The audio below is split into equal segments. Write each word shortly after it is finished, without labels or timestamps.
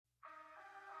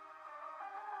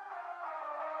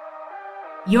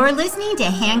You're listening to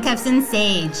Handcuffs and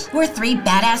Sage. We're three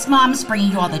badass moms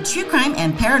bringing you all the true crime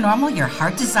and paranormal your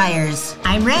heart desires.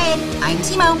 I'm Red. I'm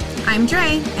Timo. I'm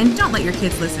Dre. And don't let your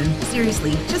kids listen.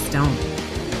 Seriously, just don't.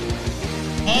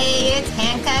 Hey, it's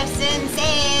Handcuffs and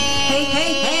Sage.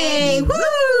 Hey. Woo!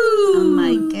 Oh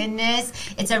my goodness.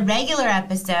 It's a regular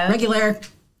episode. Regular.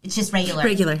 It's just regular.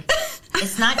 Regular.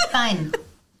 It's not fun.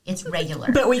 It's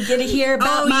regular. But we get to hear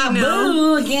about my you know.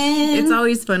 boo again. It's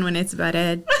always fun when it's about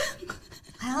Ed.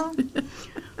 Well,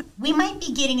 we might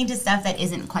be getting into stuff that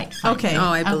isn't quite fun. Okay.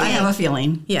 Oh, I believe. I have a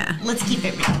feeling. Yeah. Let's keep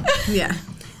it real. Yeah.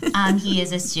 He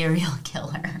is a serial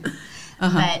killer.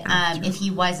 But if he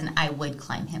wasn't, I would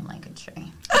climb him like a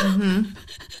tree.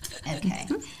 Okay.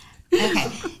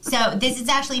 So this is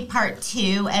actually part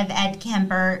 2 of Ed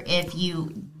Kemper. If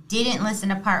you didn't listen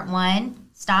to part 1,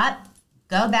 stop,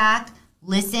 go back,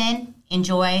 listen,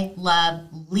 enjoy, love,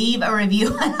 leave a review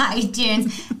on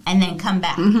iTunes, and then come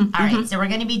back. All right, so we're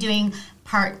going to be doing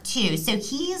part 2. So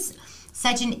he's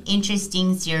such an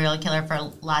interesting serial killer for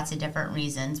lots of different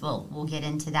reasons. We'll get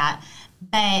into that.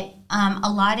 But a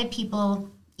lot of people,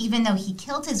 even though he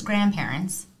killed his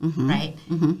grandparents, right,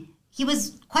 he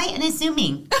was quite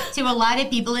unassuming to a lot of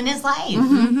people in his life,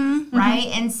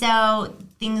 right? And so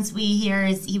things we hear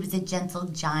is he was a gentle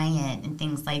giant and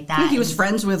things like that. He was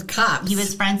friends with cops. He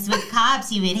was friends with cops.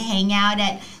 He would hang out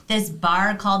at this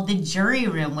bar called the Jury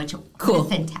Room, which Cool. what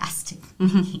a fantastic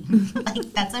name.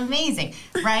 Like, that's amazing,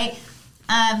 right?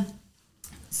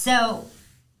 So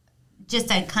just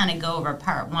to kind of go over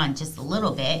part 1 just a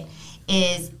little bit,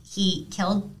 is he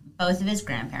killed both of his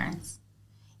grandparents.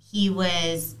 He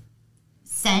was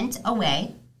sent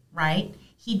away, right?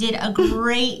 He did a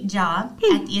great job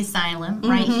at the asylum,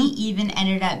 right? He even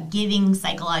ended up giving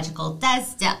psychological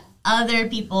tests to other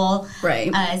people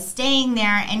staying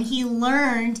there. And he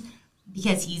learned,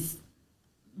 because he's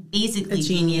basically A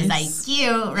genius.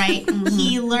 IQ, right?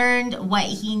 He learned what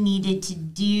he needed to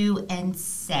do and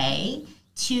say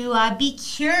to be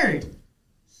cured.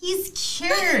 He's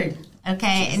cured,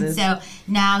 okay? Jesus. And so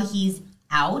now he's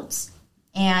out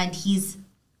and he's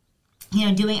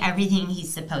doing everything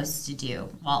he's supposed to do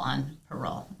while on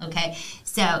parole, okay?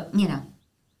 So,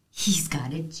 he's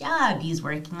got a job. He's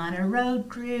working on a road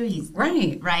crew. He's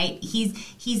right.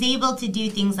 He's able to do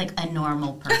things like a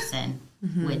normal person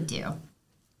would do.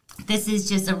 This is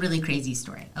just a really crazy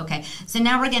story, okay? So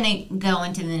now we're going to go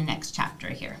into the next chapter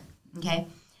here, okay?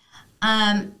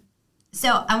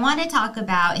 So I want to talk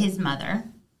about his mother.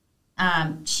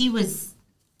 She was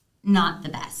not the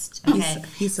best, okay?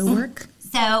 Piece of work.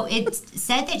 So it's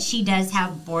said that she does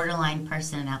have borderline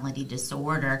personality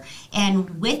disorder.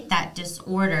 And with that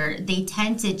disorder, they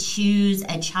tend to choose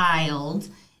a child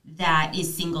that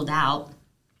is singled out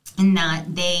and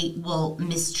that they will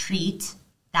mistreat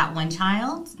that one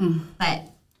child, but,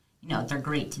 they're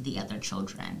great to the other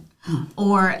children.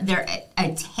 Or they're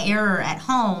a terror at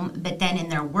home, but then in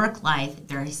their work life,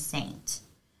 they're a saint,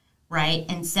 right?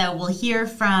 And so we'll hear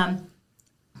from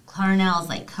Clarnell's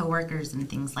coworkers and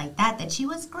things like that she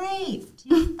was great. She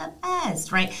was the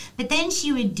best, right? But then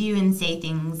she would do and say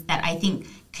things that I think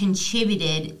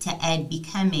contributed to Ed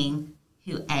becoming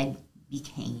who Ed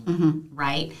became,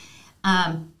 right?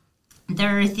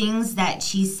 There are things that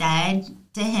she said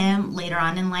to him later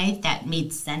on in life that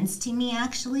made sense to me,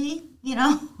 actually.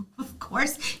 Of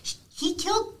course, he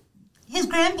killed his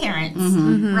grandparents,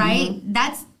 right?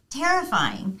 That's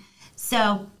terrifying.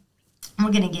 So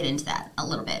we're going to get into that a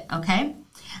little bit, okay?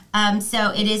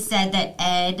 So it is said that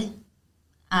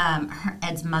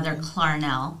Ed's mother,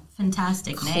 Clarnell,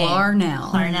 fantastic name.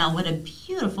 Clarnell, what a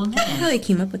beautiful name. How they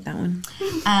came up with that one.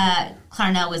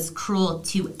 Clarnell was cruel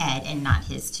to Ed and not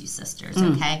his 2 sisters,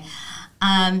 okay?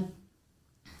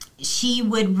 She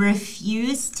would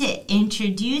refuse to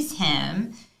introduce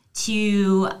him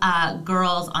to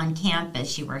girls on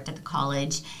campus. She worked at the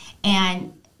college,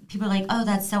 and people are like, oh,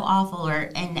 that's so awful,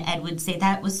 and Ed would say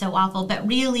that was so awful, but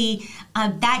really,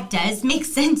 that does make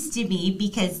sense to me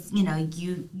because,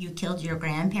 you killed your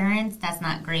grandparents. That's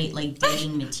not great,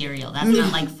 dating material. That's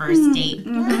not first date.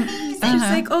 You're amazing. She's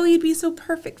like, oh, you'd be so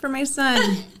perfect for my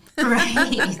son.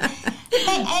 Right.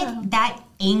 But that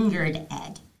angered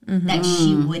Ed, that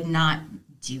she would not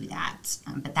do that.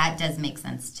 But that does make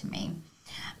sense to me.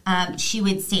 She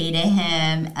would say to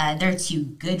him, they're too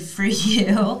good for you.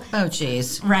 Oh,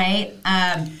 jeez. Right?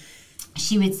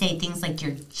 She would say things like,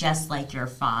 you're just like your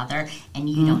father, and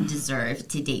you don't deserve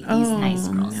to date these nice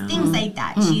girls. No. Things like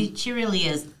that. She really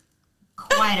is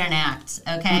quite an act,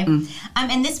 okay?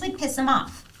 And this would piss him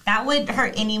off. That would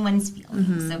hurt anyone's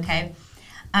feelings, okay?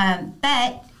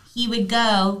 But he would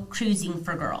go cruising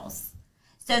for girls.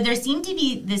 So there seemed to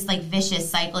be this like vicious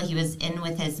cycle he was in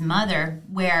with his mother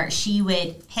where she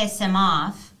would piss him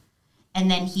off and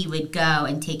then he would go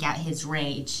and take out his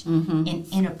rage in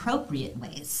inappropriate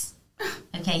ways.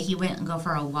 Okay, he wouldn't go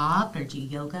for a walk or do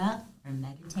yoga or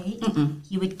meditate.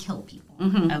 He would kill people.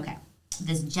 Okay,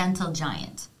 this gentle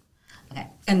giant. Okay.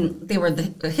 And they were the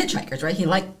hitchhikers, right? He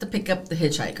liked to pick up the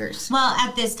hitchhikers. Well,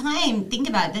 at this time, think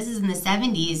about it, this is in the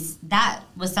 70s. That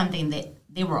was something that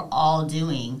they were all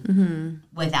doing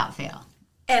without fail.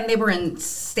 And they were in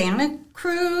Santa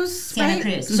Cruz, right?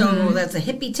 Cruz. So that's a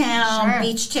hippie town,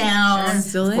 beach town. Sure.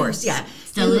 Still of is. course, yeah.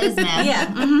 Still is, man.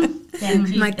 Yeah. Santa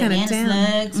Cruz, My kind of banana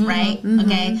town. slugs, right?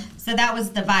 Okay. So that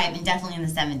was the vibe, and definitely in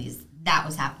the 70s, that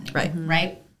was happening. Right.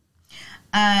 Right?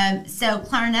 So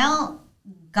Clarnell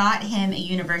got him a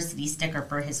university sticker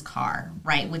for his car,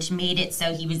 right? Which made it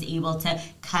so he was able to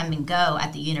come and go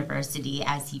at the university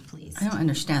as he pleased. I don't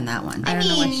understand that one. I don't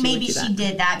know why mean, she would maybe do she that.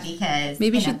 did that because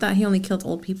Maybe you she know, thought he only killed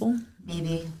old people.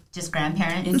 maybe just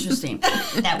grandparents Interesting.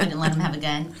 that wouldn't let him have a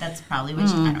gun. That's probably what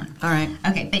she, I don't know. All right.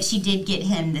 Okay, but she did get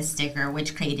him the sticker,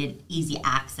 which created easy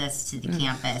access to the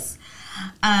campus.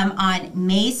 On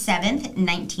May 7th,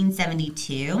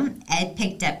 1972, Ed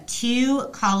picked up 2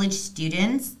 college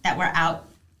students that were out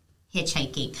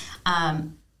hitchhiking.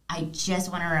 I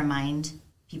just want to remind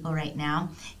people right now,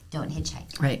 don't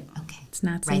hitchhike. Right. Okay. It's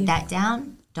not Write safe. that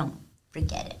down. Don't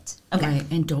forget it. Okay.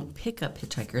 Right. And don't pick up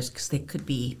hitchhikers because they could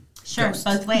be Sure, ghosts.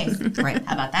 both ways. Right.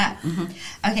 How about that?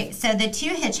 Okay, so the 2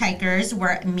 hitchhikers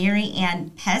were Mary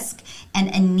Ann Pesk and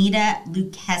Anita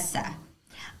Lucchesa.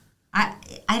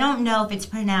 I don't know if it's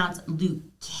pronounced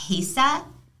Lucchesa,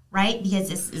 right? Because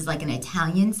this is like an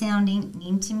Italian sounding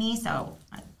name to me, so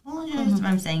I apologize if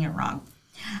I'm saying it wrong.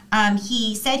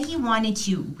 He said he wanted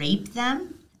to rape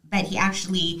them, but he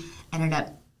actually ended up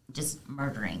just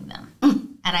murdering them.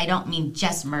 And I don't mean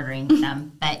just murdering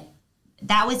them, but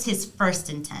that was his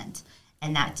first intent,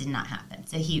 and that did not happen.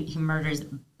 So he murders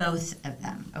both of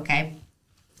them, okay?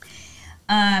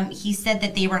 He said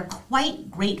that they were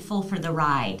quite grateful for the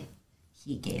ride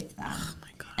he gave them. Oh my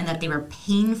God. And that they were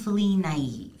painfully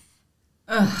naive.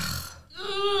 Ugh.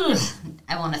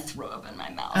 I want to throw up in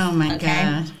my mouth. Oh my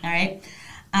God. All right.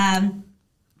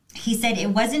 He said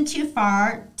it wasn't too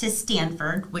far to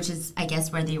Stanford, which is, I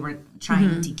guess, where they were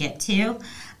trying to get to.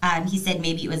 He said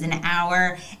maybe it was an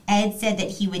hour. Ed said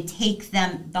that he would take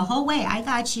them the whole way. I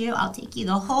got you. I'll take you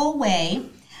the whole way.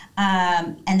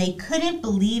 And they couldn't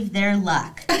believe their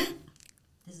luck.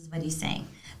 This is what he's saying.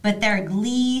 But their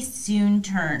glee soon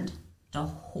turned to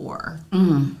horror.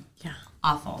 Yeah.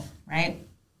 Awful, right?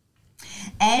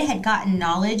 Ed had gotten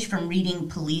knowledge from reading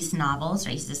police novels,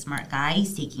 right? He's a smart guy.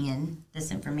 He's taking in this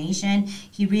information.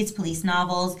 He reads police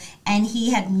novels, and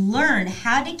he had learned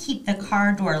how to keep the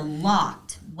car door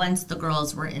locked once the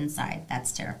girls were inside.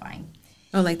 That's terrifying.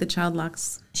 Oh, like the child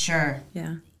locks. Sure.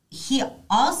 Yeah. He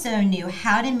also knew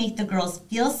how to make the girls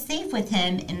feel safe with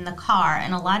him in the car.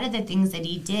 And a lot of the things that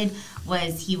he did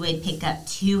was he would pick up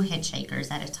 2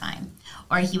 hitchhikers at a time.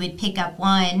 Or he would pick up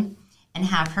one and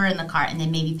have her in the car and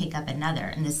then maybe pick up another.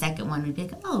 And the second one would be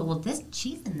like, oh, well,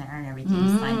 she's in there and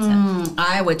everything's fine. So,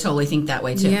 I would totally think that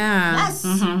way too. Yeah. yes,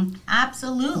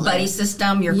 absolutely. Buddy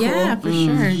system, you're Yeah, cool. for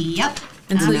sure. Yep.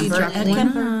 Until you Remember drop Ed one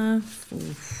Kemper?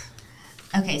 off.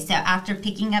 Okay, so after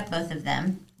picking up both of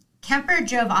them, Kemper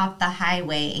drove off the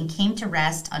highway and came to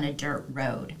rest on a dirt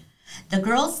road. The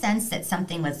girls sensed that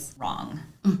something was wrong.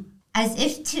 As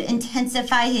if to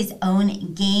intensify his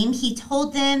own game, he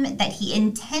told them that he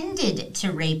intended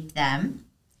to rape them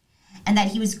and that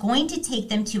he was going to take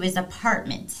them to his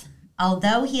apartment.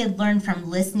 Although he had learned from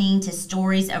listening to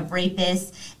stories of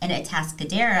rapists in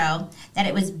Atascadero that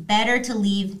it was better to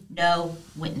leave no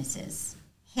witnesses.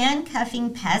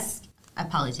 Handcuffing Pesk,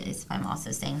 apologize if I'm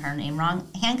also saying her name wrong,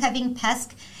 handcuffing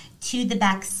Pesk to the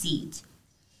back seat.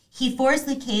 He forced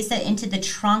Lucchesa into the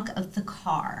trunk of the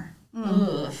car.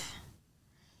 Oof.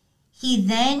 He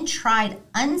then tried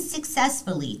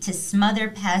unsuccessfully to smother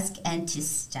Pesk and to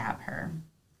stab her.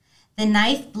 The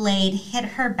knife blade hit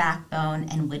her backbone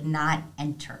and would not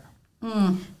enter.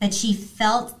 But she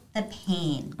felt the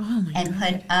pain and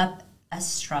put up a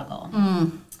struggle.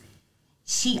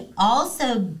 She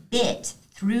also bit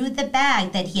through the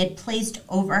bag that he had placed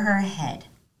over her head.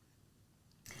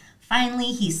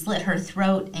 Finally, he slit her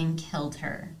throat and killed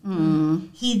her.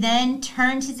 He then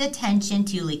turned his attention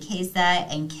to Lucchesa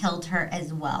and killed her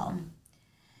as well.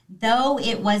 Though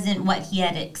it wasn't what he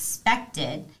had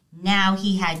expected, now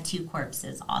he had 2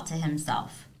 corpses all to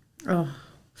himself. Oh.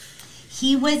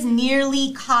 He was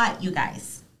nearly caught, you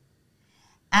guys.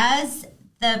 As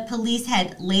The police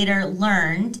had later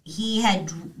learned he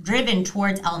had driven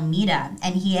towards Alameda,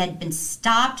 and he had been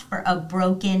stopped for a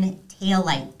broken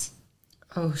taillight.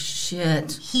 Oh,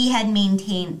 shit. He had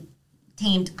maintained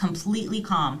completely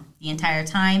calm the entire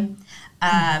time.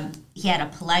 He had a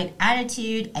polite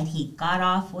attitude, and he got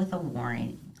off with a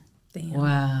warning. Damn.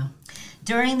 Wow.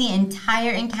 During the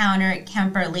entire encounter,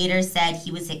 Kemper later said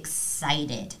he was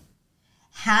excited.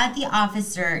 Had the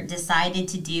officer decided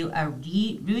to do a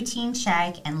routine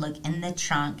check and look in the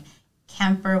trunk,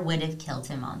 Kemper would have killed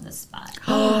him on the spot.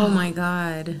 Oh my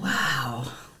God. Wow.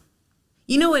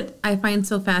 You know what I find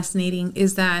so fascinating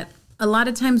is that a lot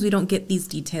of times we don't get these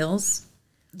details.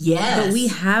 Yes. But we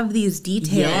have these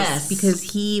details Yes. because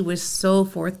he was so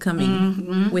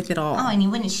forthcoming with it all. Oh, and he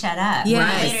wouldn't shut up.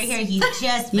 Yes. Later here, he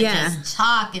just would just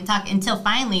talk and talk until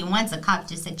finally, once a cop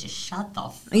just said, "Just shut the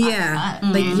fuck up."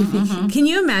 Like, can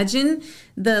you imagine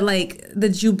the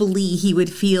jubilee he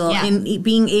would feel in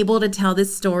being able to tell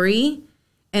this story,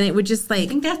 and it would just I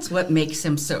think that's what makes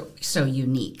him so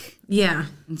unique. Yeah.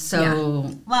 And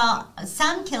so Well,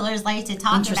 some killers like to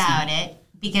talk about it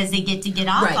because they get to get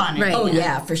off on it. Right. Oh,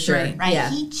 yeah, for sure. Right? Yeah.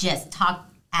 He just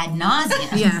talked ad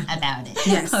nauseum about it.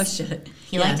 Yes. Oh, shit.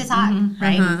 He liked to talk,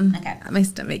 right? Okay. My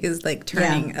stomach is like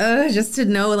turning. Just to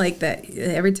know like that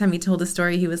every time he told a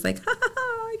story, he was like, ha ha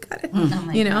ha, I got it. Oh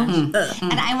my you know? gosh.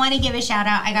 And I want to give a shout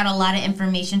out. I got a lot of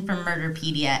information from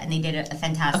Murderpedia, and they did a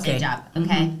fantastic job.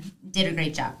 Okay. Did a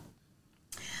great job.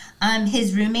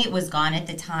 His roommate was gone at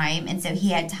the time, and so he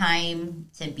had time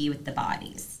to be with the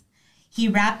bodies. He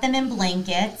wrapped them in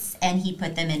blankets, and he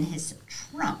put them in his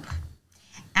trunk.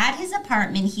 At his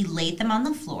apartment, he laid them on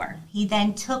the floor. He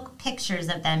then took pictures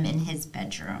of them in his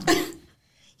bedroom.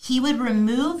 He would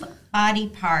remove body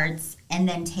parts and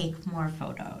then take more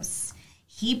photos.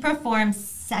 He performed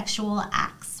sexual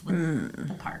acts with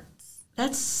the parts.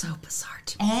 That's so bizarre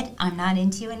to me. Ed, I'm not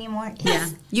into anymore.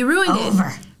 It's You ruined over.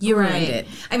 it. You ruined it.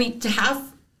 I mean, to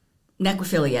have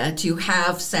necrophilia, to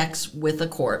have sex with a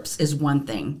corpse is one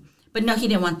thing. But no, he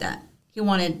didn't want that. He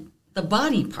wanted the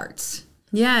body parts.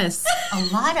 Yes. A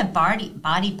lot of body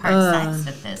part sex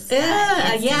with this.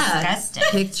 It's disgusting.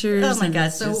 Pictures. Oh my and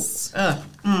God. So, just-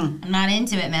 I'm not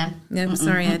into it, man. I'm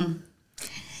sorry, Ed.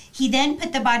 He then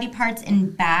put the body parts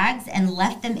in bags and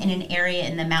left them in an area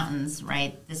in the mountains,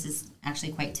 right? This is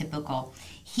actually quite typical.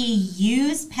 He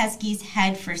used Pesky's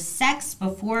head for sex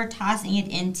before tossing it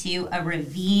into a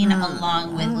ravine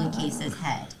along with Lucase's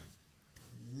head.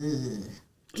 Ugh.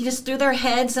 he just threw their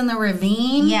heads in the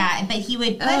ravine? Yeah, but he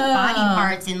would put body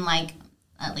parts in like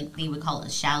they would call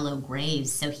it shallow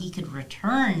graves, so he could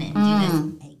return and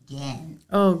do this again.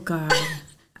 Oh God.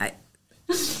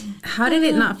 How did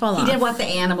it not fall off? He didn't want the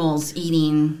animals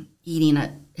eating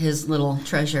his little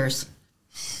treasures.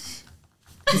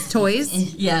 His toys,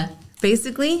 Yeah.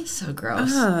 basically. So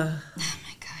gross. Oh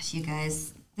my gosh, you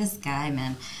guys, this guy,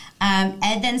 man.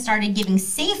 Ed then started giving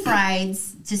safe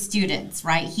rides to students,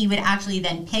 right? He would actually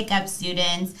then pick up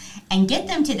students and get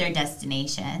them to their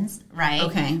destinations, right?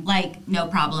 Okay. Like, no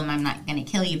problem, I'm not going to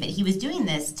kill you. But he was doing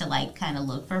this to, like, kind of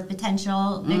look for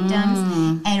potential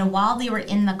victims. And while they were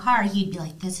in the car, he'd be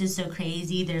like, this is so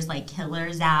crazy. There's, like,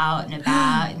 killers out and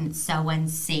about, and it's so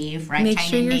unsafe, right? Make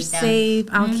sure you're safe.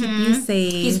 I'll keep you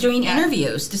safe. He's doing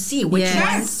interviews to see which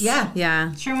ones. Yeah.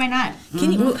 Yeah. Sure, why not?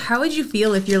 Can you? How would you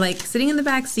feel if you're like sitting in the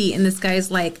back seat and this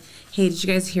guy's like, "Hey, did you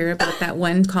guys hear about that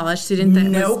one college student that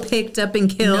was picked up and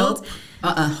killed?"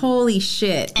 Holy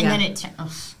shit! And then it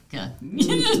oh, God.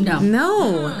 No.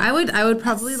 No, I would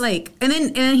probably like, and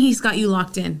then he's got you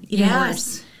locked in. Even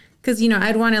worse. Because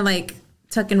I'd want to like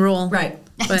tuck and roll. Right.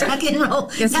 But Tuck and roll.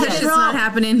 guess that shit's not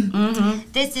happening.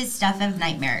 This is stuff of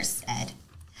nightmares, Ed.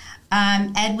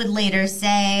 Ed would later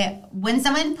say, when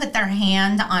someone put their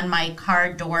hand on my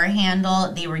car door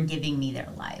handle, they were giving me their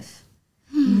life.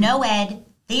 No, Ed,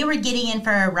 they were getting in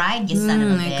for a ride, you son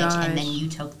of a bitch, gosh. and then you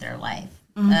took their life.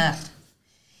 Ugh.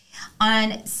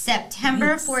 On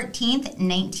September 14th,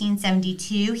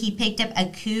 1972, he picked up a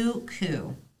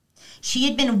cuckoo. She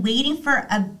had been waiting for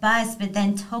a bus, but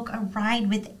then took a ride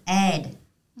with Ed.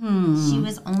 She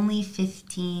was only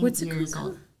 15 What's a years cuckoo?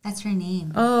 old. That's her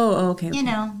name. Oh, okay. You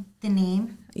know, the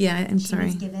name Yeah, I'm she sorry.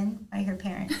 was given by her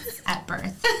parents at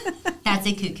birth. That's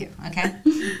a cuckoo, okay?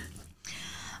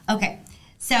 Okay,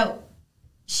 so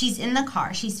she's in the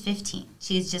car. She's 15.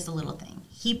 She's just a little thing.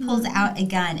 He pulls out a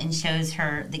gun and shows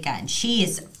her the gun. She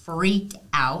is freaked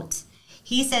out.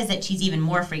 He says that she's even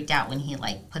more freaked out when he,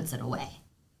 like, puts it away,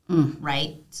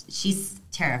 right? She's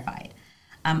terrified.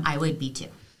 I would be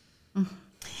too.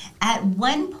 At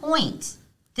one point,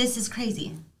 this is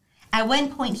crazy. At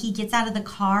one point, he gets out of the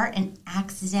car and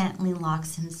accidentally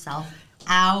locks himself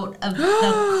out of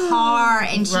the car,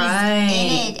 and she's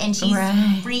in it, and she's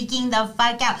freaking the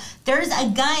fuck out. There's a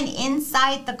gun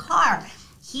inside the car.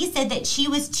 He said that she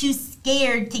was too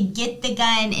scared to get the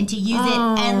gun and to use it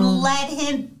and let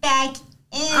him back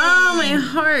in. Oh, my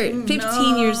heart.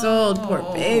 15 years old. Poor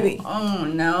baby. Oh,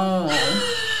 no.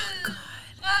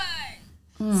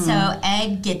 God. So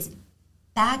Ed gets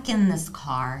back in this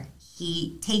car.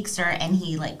 He takes her and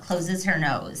he like closes her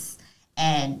nose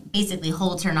and basically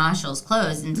holds her nostrils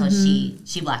closed until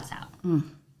she blacks out.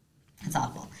 It's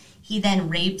awful. He then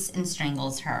rapes and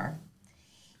strangles her.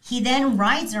 He then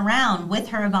rides around with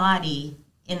her body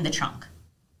in the trunk,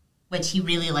 which he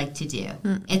really liked to do.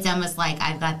 It's almost like,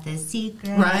 I've got this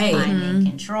secret. Right. I'm in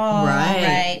control.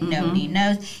 Right. Nobody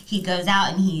knows. He goes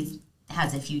out and he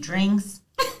has a few drinks,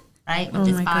 right? With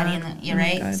his body in the,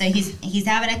 right? So he's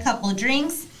having a couple of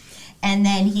drinks, and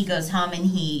then he goes home and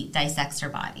he dissects her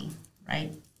body,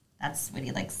 right? That's what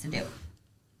he likes to do.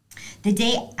 The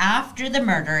day after the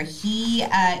murder, he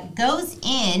goes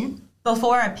in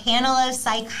before a panel of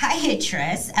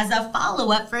psychiatrists as a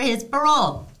follow-up for his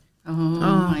parole. Oh,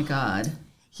 my God.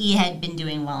 He had been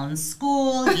doing well in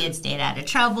school. He had stayed out of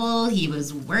trouble. He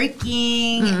was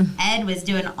working. Ed was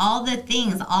doing all the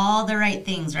things, all the right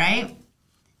things, right?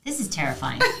 This is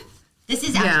terrifying. This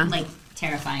is actually,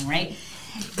 terrifying, right?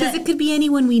 Because it could be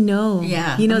anyone we know.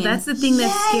 Yeah. You know, that's the thing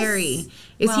that's scary.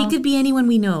 He could be anyone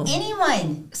we know.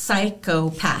 Anyone.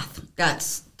 Psychopath.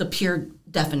 That's the pure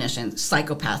definition.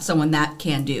 Psychopath. Someone that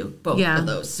can do both of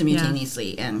those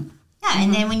simultaneously. And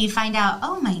and then when you find out,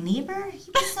 oh, my neighbor,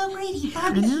 he was so great. He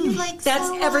barbecued like that's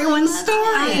so everyone's well. story.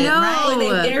 I know.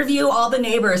 Right? They interview all the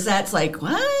neighbors. That's like,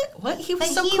 what? He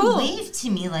was so cool. He waved to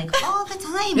me like all the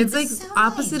time. It's like so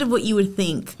opposite of what you would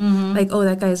think. Like, oh,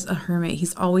 that guy's a hermit.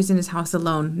 He's always in his house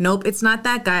alone. Nope, it's not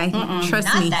that guy. Trust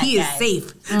Not me, that he guy. is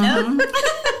safe. Nope.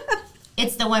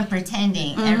 It's the one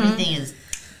pretending everything is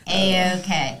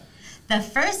A-okay. The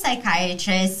first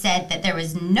psychiatrist said that there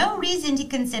was no reason to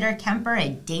consider Kemper a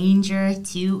danger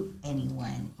to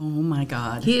anyone. Oh, my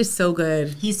God. He is so good.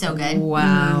 He's so good.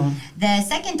 Wow. The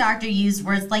second doctor used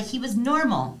words like he was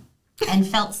normal and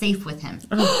felt safe with him.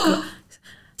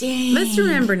 Dang. Let's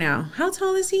remember now. How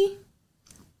tall is he?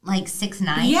 Like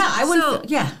 6'9". Yeah, I would.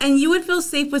 And you would feel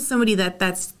safe with somebody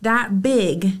that's that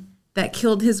big that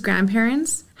killed his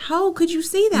grandparents? How could you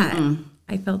say that?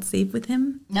 I felt safe with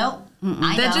him. Nope.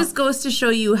 That just goes to show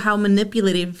you how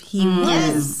manipulative he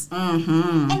was.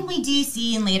 And we do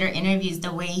see in later interviews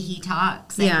the way he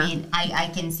talks. I mean,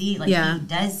 I can see he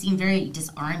does seem very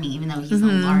disarming, even though he's a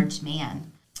large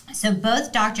man. So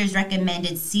both doctors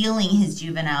recommended sealing his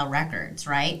juvenile records,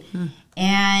 right?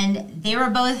 And they were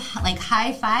both like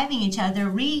high-fiving each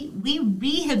other. We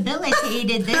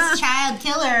rehabilitated this child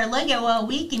killer. Look at what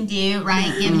we can do,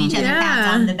 right? Giving each other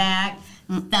pats on the back,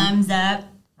 thumbs up,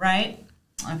 right?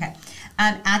 Okay.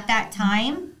 At that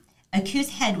time, Aku's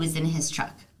head was in his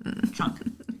trunk.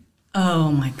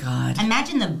 Oh, my God.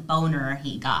 Imagine the boner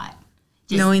he got.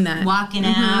 Just knowing that. Walking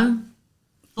out,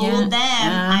 fooled them.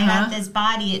 I got this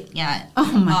body.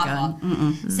 Oh, my awful.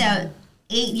 God. So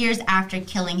 8 years after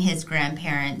killing his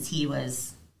grandparents, he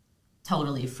was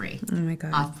totally free. Oh, my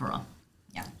God. Off parole.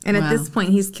 Yeah. And at this point,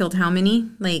 he's killed how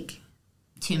many? Like,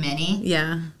 too many.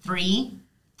 yeah. Three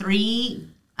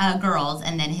girls,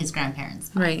 and then his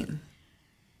grandparents. Right.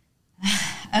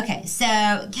 Okay,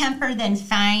 so Kemper then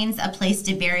finds a place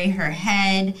to bury her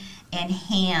head and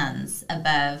hands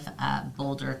above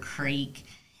Boulder Creek,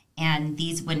 and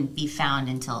these wouldn't be found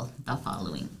until the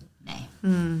following May.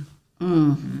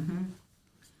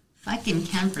 Fucking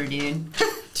Kemper, dude.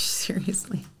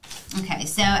 Seriously. Okay,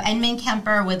 so Edmund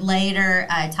Kemper would later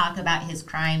talk about his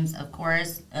crimes, of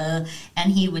course, and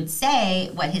he would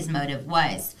say what his motive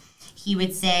was. He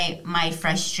would say, my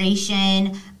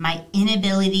frustration, my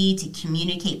inability to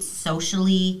communicate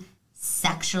socially,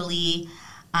 sexually.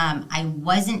 I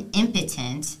wasn't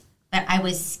impotent, but I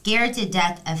was scared to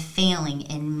death of failing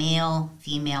in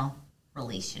male-female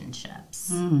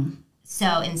relationships.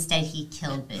 So instead, he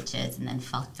killed bitches and then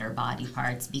fucked their body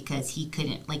parts because he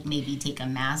couldn't, like, maybe take a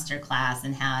master class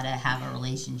in how to have a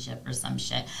relationship or some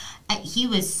shit. He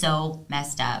was so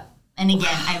messed up. And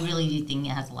again, I really do think it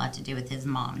has a lot to do with his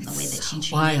mom, the way that she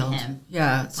treated him.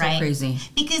 Yeah, it's so crazy.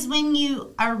 Because when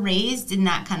you are raised in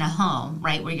that kind of home,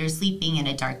 right, where you're sleeping in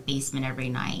a dark basement every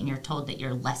night and you're told that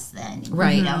you're less than,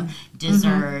 and you don't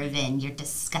deserve, and you're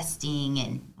disgusting,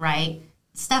 and right,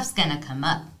 stuff's gonna come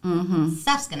up.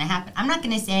 Stuff's gonna happen. I'm not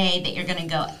gonna say that you're gonna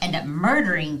go end up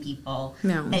murdering people,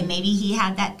 No. but maybe he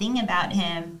had that thing about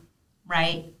him,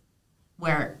 right,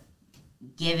 where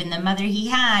given the mother he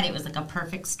had, it was like a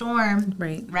perfect storm.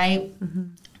 Right. Right?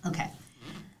 Okay.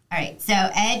 All right, so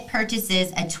Ed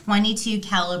purchases a .22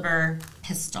 caliber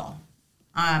pistol.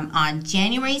 On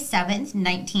January 7th,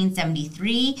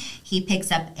 1973, he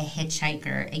picks up a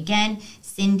hitchhiker. Again,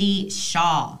 Cindy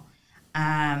Shaw.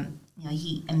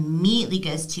 He immediately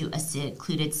goes to a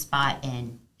secluded spot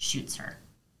and shoots her.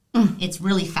 It's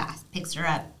really fast. Picks her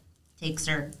up, takes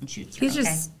her, and shoots her. He's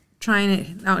just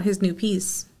trying out his new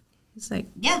piece. He's like,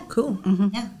 yeah, cool.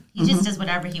 Yeah, he just does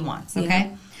whatever he wants.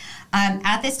 Okay. Yeah.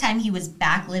 At this time, he was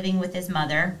back living with his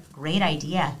mother. Great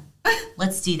idea.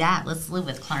 Let's do that. Let's live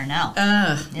with Clarnell.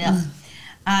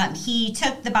 Yeah. He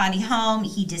took the body home.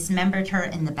 He dismembered her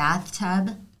in the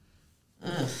bathtub.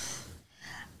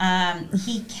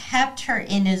 He kept her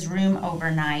in his room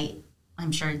overnight.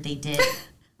 I'm sure they did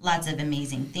lots of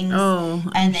amazing things.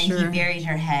 And then he buried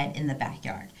her head in the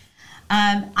backyard.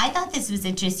 I thought this was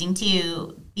interesting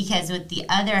too, because with the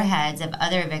other heads of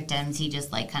other victims, he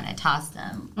just like kind of tossed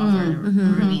them over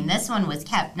the ravine. This one was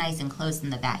kept nice and close in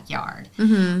the backyard.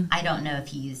 I don't know if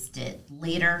he used it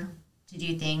later to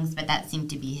do things, but that seemed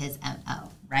to be his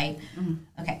MO, right?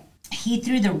 Okay. He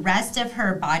threw the rest of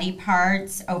her body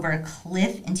parts over a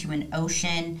cliff into an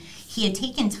ocean. He had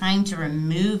taken time to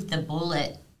remove the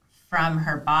bullet from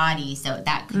her body so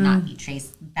that could not be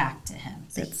traced back to him.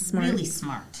 So That's he's smart. really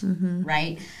smart,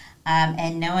 right?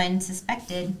 And no one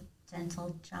suspected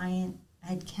gentle giant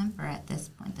Ed Kemper at this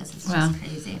point. This is just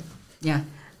crazy. Yeah.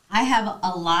 I have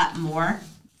a lot more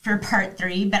for part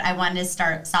 3, but I wanted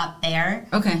to stop there.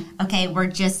 Okay. Okay, we're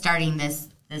just starting this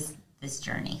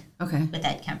journey. Okay. With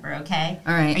Ed Kemper, okay?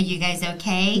 All right. Are you guys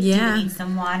okay? Yeah. Do you need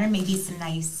some water? Maybe some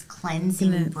nice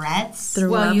cleansing breaths?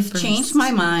 Well, you've changed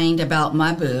my mind about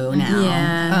my boo now.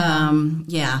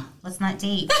 Yeah. Let's not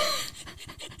date.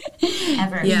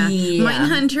 Ever. Yeah.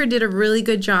 Mindhunter did a really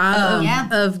good job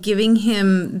of giving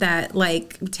him that,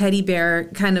 like, teddy bear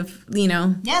kind of,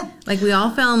 Yeah. like we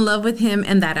all fell in love with him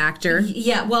and that actor.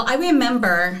 Yeah, well, I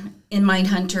remember in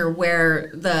Mindhunter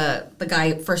where the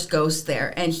guy first goes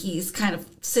there and he's kind of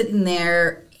sitting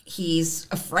there. He's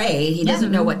afraid. He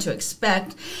doesn't know what to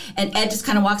expect. And Ed just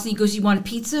kind of walks and he goes, "You want a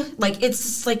pizza?" Like, it's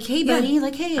just like, "Hey, buddy."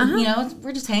 Like, "Hey,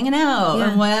 we're just hanging out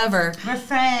or whatever." We're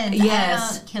friends.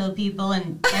 Yes. I don't kill people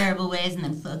in terrible ways and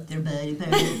then fuck their body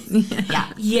parts. Yeah.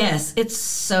 Yes, it's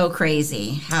so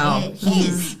crazy how It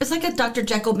is. it's like a Dr.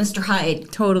 Jekyll, Mr.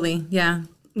 Hyde, Totally. Yeah.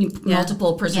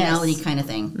 multiple personality Yes. kind of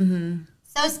thing.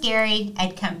 So scary.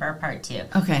 Ed Kemper, part 2.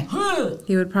 Okay.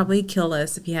 He would probably kill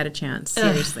us if he had a chance.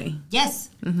 Seriously. Yes.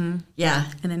 Yeah.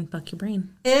 And then fuck your brain.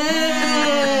 And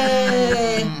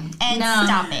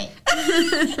stop it.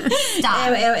 Stop.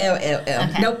 Ew, ew, ew, ew, ew.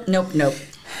 Okay. Nope.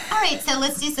 All right, so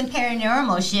let's do some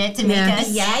paranormal shit to make Yeah. us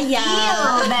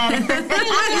Yeah. feel better.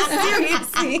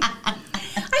 Seriously.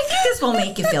 I think this will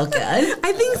make you feel good.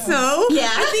 I think so. Yeah.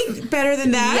 I think better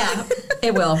than that. Yeah,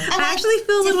 it will. I actually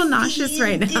feel a little nauseous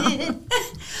right now.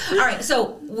 All right,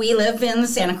 so we live in the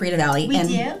Santa Clarita Valley, We and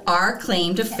do? our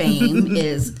claim to fame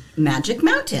is Magic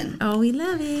Mountain. Oh, we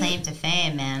love it. Claim to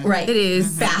fame, man. Right. It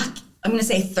is. Back, I'm going to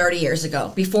say 30 years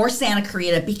ago, before Santa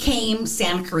Clarita became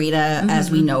Santa Clarita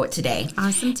as we know it today.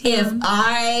 Awesome town. If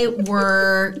I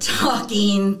were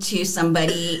talking to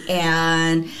somebody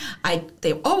and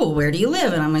where do you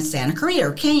live? And I'm in Santa Clarita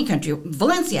or Canyon Country,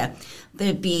 Valencia.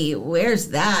 They'd be, "Where's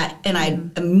that?" And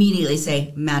I'd immediately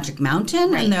say Magic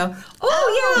Mountain. Right. And they're,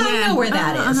 I know where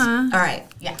that is. All right.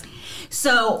 Yeah.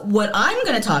 So what I'm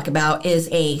going to talk about is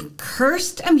a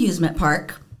cursed amusement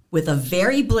park with a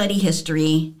very bloody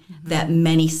history that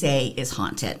many say is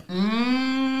haunted.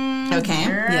 Okay?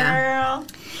 Girl.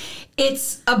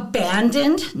 It's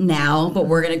abandoned now, but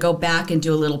we're going to go back and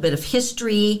do a little bit of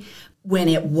history when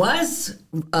it was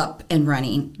up and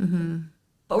running.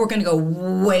 But we're going to go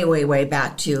way, way, way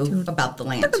back to about the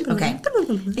land. Okay?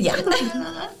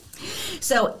 Yeah.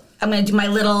 So I'm going to do my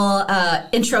little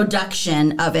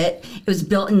introduction of it. It was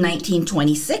built in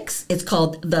 1926. It's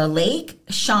called the Lake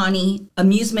Shawnee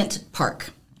Amusement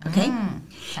Park. Okay?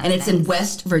 And it's in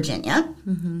West Virginia.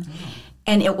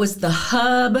 And it was the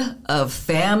hub of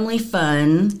family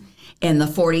fun in the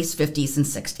 40s, 50s, and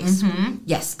 60s.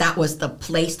 Yes, that was the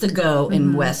place to go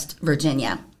in West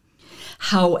Virginia.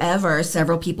 However,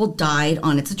 several people died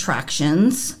on its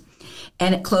attractions,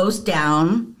 and it closed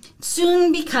down,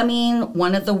 soon becoming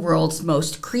one of the world's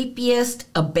most creepiest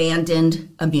abandoned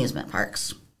amusement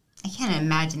parks. I can't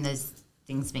imagine those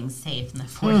things being safe in the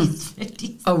 40s,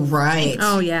 50s. Oh, right.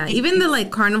 Oh, yeah. Even the,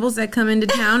 like, carnivals that come into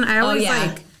town, I always, yeah.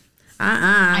 like,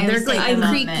 they're, always like, take a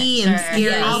creaky moment, and sure.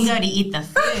 scary. I'll go to eat the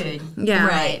food. Yeah.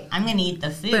 Right. I'm going to eat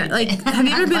the food. But, like, have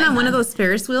you ever been on one of those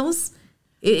Ferris wheels?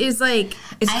 It is, like,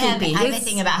 It's I have creepy. a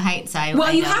thing about heights, so I Well,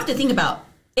 I you don't- have to think about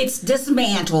It's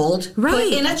dismantled, Right.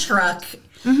 put in a truck,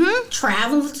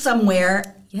 traveled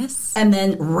somewhere, Yes. and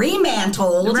then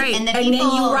remantled, Right. And the and then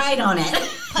people- you ride on it.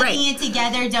 Putting it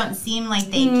together don't seem like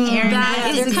they care. That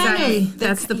is they're exactly, kind of-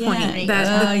 that's the yeah. point.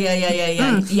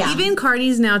 That, Yeah. Even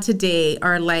Cardis now today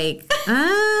are like,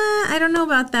 I don't know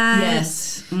about that.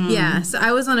 Yes. Yeah, so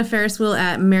I was on a Ferris wheel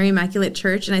at Mary Immaculate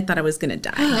Church, and I thought I was gonna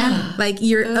die. Like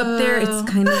you're up there, it's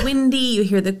kind of windy. You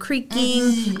hear the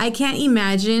creaking. I can't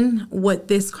imagine what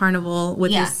this carnival,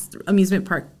 what Yeah. this amusement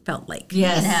park felt like.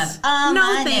 Yes.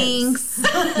 No thanks.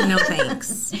 No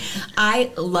thanks.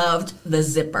 I loved the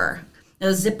zipper.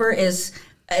 The zipper is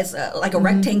like a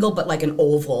rectangle, but like an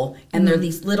oval. And they're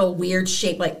these little weird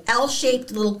shaped, like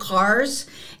L-shaped little cars.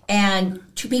 And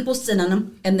two people sit on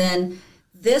them. And then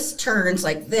this turns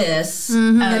like this.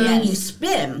 And then you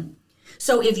spin.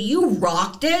 So if you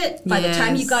rocked it, by the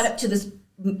time you Yes. got up to this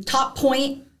top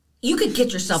point, you could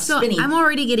get yourself So spinning. I'm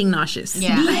already getting nauseous.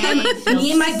 Yeah. Me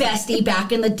and my bestie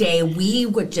back in the day, we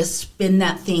would just spin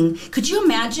that thing. Could you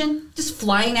imagine just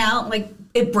flying out, like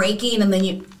it breaking, and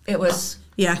then it was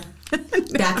Yeah.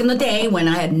 back in the day when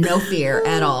I had no fear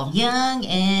at all. Young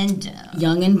and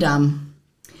Young and dumb.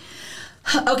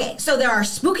 Okay, so there are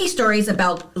spooky stories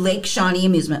about Lake Shawnee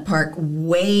Amusement Park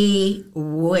way,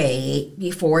 way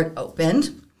before it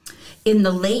opened. In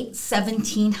the late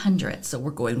 1700s, so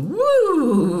we're going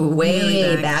way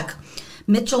Really back.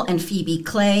 Mitchell and Phoebe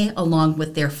Clay, along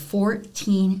with their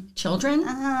 14 children.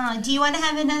 do you want to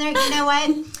have another? You know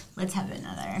what? Let's have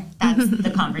another. That's the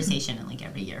conversation in like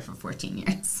every year for 14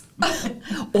 years.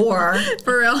 Or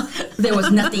For real. there was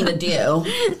nothing to do,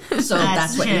 so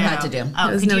that's what you had to do. Oh,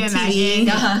 was could no you imagine TV. if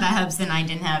the Hubs and I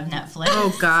didn't have Netflix?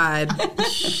 Oh God.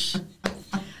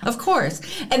 Of course.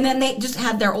 And then they just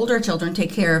had their older children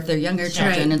take care of their younger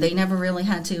children, Right. and they never really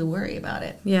had to worry about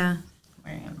it. Yeah.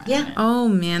 Worry about Yeah. it. Oh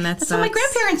man, That's how my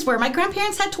grandparents were. My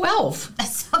grandparents had 12.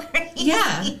 That's so crazy.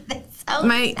 Yeah. That's so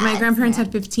My sad. grandparents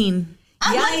had 15.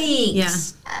 Yikes.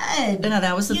 Yeah. Good. No,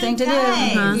 that was the You thing to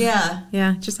guys. do. Yeah.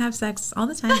 Yeah, just have sex all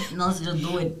the time. Let's just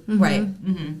do it. Right.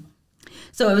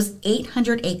 So it was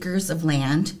 800 acres of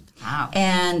land. Wow.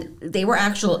 And they were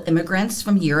actual immigrants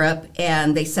from Europe,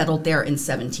 and they settled there in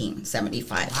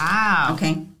 1775. Wow.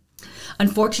 Okay.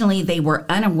 Unfortunately, they were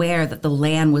unaware that the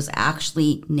land was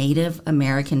actually Native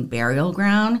American burial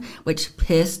ground, which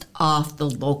pissed off the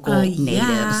local natives.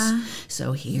 yeah.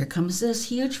 So here comes this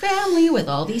huge family with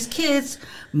all these kids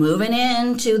moving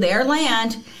into their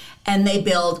land, and they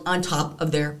build on top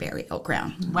of their burial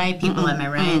ground. White people, am I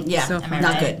right? Yeah, So Am I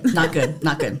not right? good, not good,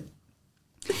 not good.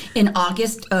 In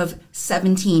August of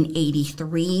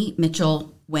 1783,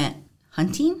 Mitchell went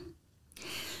hunting.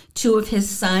 Two of his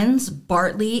sons,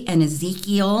 Bartley and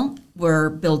Ezekiel, were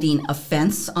building a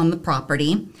fence on the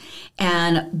property,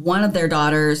 and one of their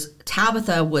daughters,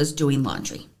 Tabitha, was doing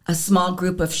laundry. A small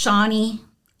group of Shawnee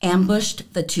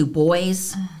ambushed the two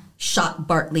boys, shot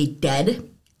Bartley dead,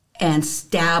 and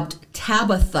stabbed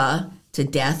Tabitha to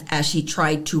death as she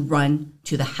tried to run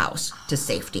to the house to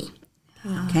safety.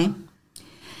 Okay?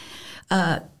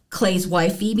 Clay's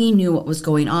wife, Phoebe, knew what was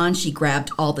going on. She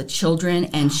grabbed all the children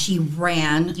and she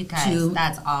ran You guys, to...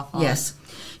 that's awful. Yes.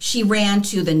 She ran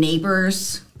to the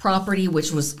neighbor's property,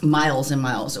 which was miles and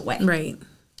miles away. Right.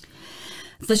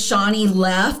 The Shawnee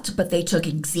left, but they took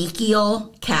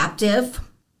Ezekiel captive.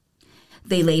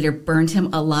 They later burned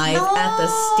him alive at the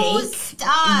stake.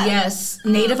 Stop. Yes,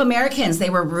 Native Americans, they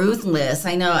were ruthless.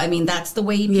 I know. I mean, that's the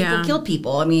way people Yeah. kill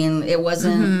people. I mean, it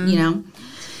wasn't, you know.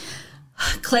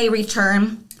 Clay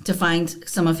returned to find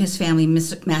some of his family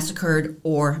massacred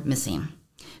or missing.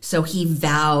 So he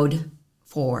vowed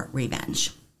for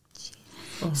revenge.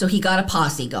 So he got a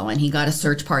posse going. He got a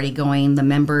search party going. The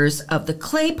members of the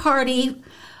Clay party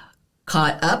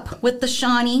caught up with the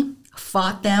Shawnee,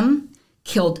 fought them,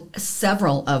 killed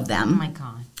several of them, Oh my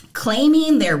God.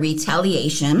 claiming their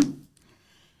retaliation.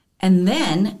 And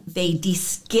then they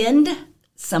deskinned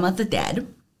some of the dead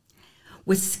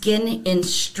with skin in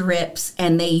strips,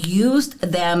 and they used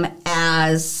them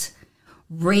as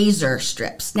razor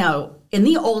strips. Now, in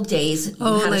the old days, you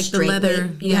Oh, had a like the straight leather,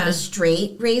 you had yeah. a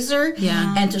straight razor,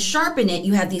 Yeah. and to sharpen it,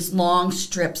 you had these long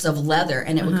strips of leather,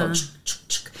 and it would go.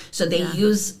 So they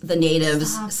use the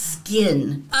natives'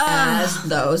 skin as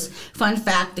those. Fun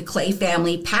fact: the Clay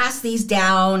family passed these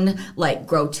down like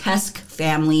grotesque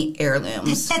family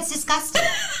heirlooms. That's disgusting.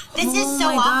 This is Oh so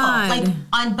my awful. God. Like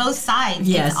on both sides,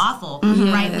 Yes. it's awful,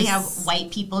 right? We have Yes.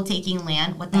 white people taking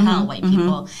land. What the hell, white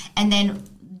people? And then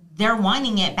they're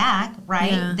wanting it back,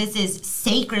 right? Yeah. This is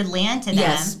sacred land to them,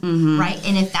 Yes. right?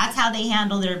 And if that's how they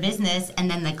handle their business, and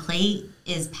then the Clay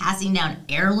is passing down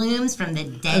heirlooms from the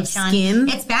dead Of Shawnee, skin?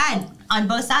 it's bad on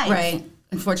both sides. Right.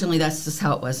 Unfortunately, that's just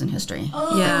how it was in history.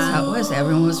 Oh. Yeah. That's how it was.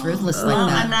 Everyone was ruthless like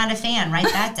that. I'm not a fan. Write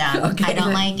that down. I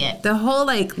don't like it. The whole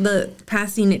the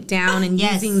passing it down and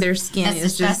Yes, using their skin that's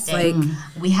is just disgusting.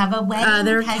 We have a wedding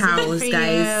they're present cows, for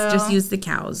guys. you. Just use the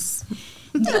cows.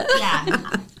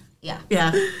 Yeah.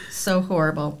 Yeah, so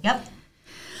horrible. Yep.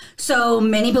 So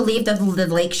many believe that the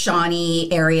Lake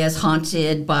Shawnee area is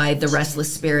haunted by the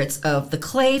restless spirits of the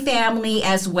Clay family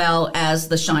as well as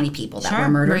the Shawnee people that were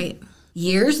murdered. Right.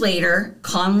 Years later,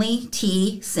 Conley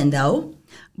T. Sindo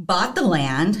bought the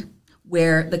land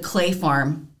where the Clay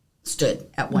farm stood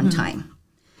at one time.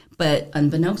 But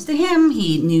unbeknownst to him,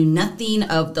 he knew nothing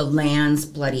of the land's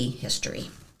bloody history.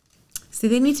 See,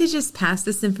 they need to just pass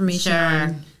this information Sure.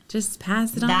 on. Just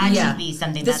pass it on. That Yeah. should be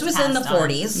something This that's was in the passed on.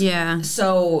 40s. Yeah.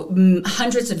 So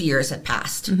hundreds of years had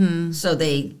passed. So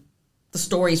the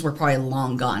stories were probably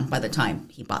long gone by the time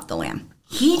he bought the land.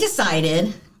 He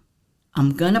decided,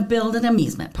 I'm going to build an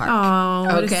amusement park. Oh,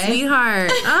 what a Okay.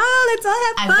 sweetheart. Oh, let's all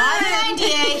have I've fun. got an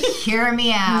idea. Hear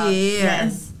me out. Yeah.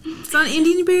 Yes. It's on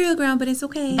Indian burial ground, but it's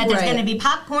okay. But there's Right. going to be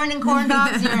popcorn and corn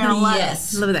dogs. And you're going to love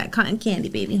Yes. Love that cotton candy,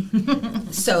 baby.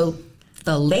 So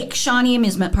the Lake Shawnee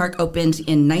Amusement Park opened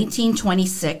in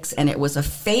 1926, and it was a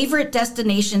favorite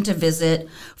destination to visit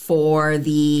for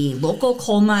the local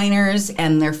coal miners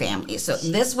and their families. So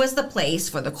this was the place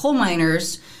for the coal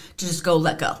miners to just go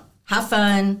let go, have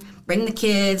fun, bring the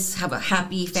kids, have a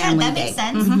happy Sure, family that day. makes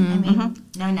sense. I mean,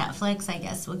 no Netflix, I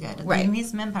guess we're good. Right. The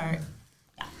amusement park.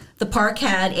 The park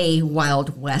had a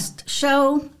Wild West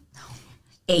show,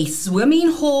 a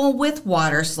swimming hole with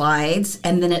water slides,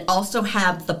 and then it also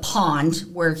had the pond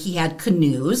where he had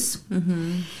canoes.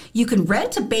 You can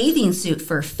rent a bathing suit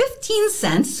for 15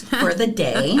 cents for the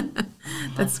day.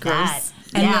 That's That.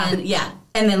 gross.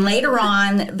 And then later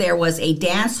on, there was a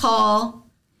dance hall,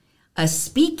 a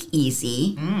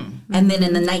speakeasy, and then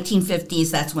in the 1950s,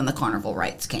 that's when the carnival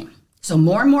rides came. So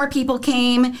more and more people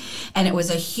came, and it was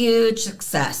a huge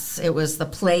success. It was the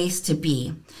place to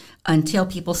be until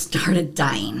people started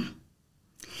dying.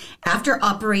 After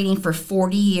operating for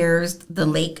 40 years, the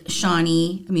Lake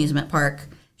Shawnee Amusement Park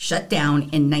shut down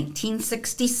in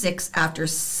 1966 after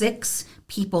 6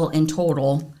 people in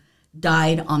total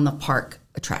died on the park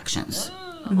attractions.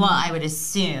 Well, I would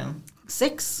assume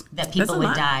 6? that people a would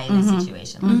lot. die in a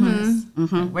situation like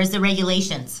this. Where's the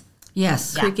regulations?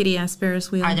 Yes. Crickety ass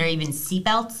Ferris wheel. Are there even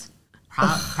seatbelts?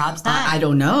 Probs not. I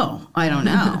don't know.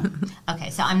 Okay,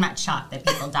 so I'm not shocked that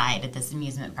people died at this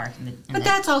amusement park. But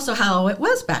that's also how it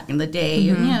was back in the day.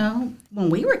 You know, when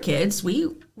we were kids, we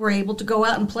were able to go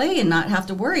out and play and not have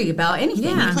to worry about anything.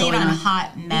 Yeah. played going on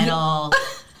hot metal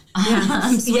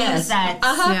swing Yes. sets.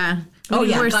 Yeah. Oh,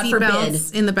 We yeah, wore God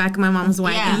seatbelts in the back of my mom's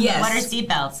wagon. Yeah. Yes. What are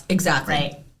seatbelts? Exactly.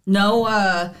 Right.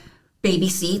 No baby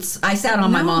seats. I sat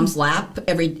on my mom's lap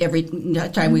every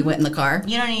time we went in the car.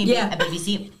 You don't need Yeah. a baby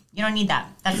seat. You don't need that.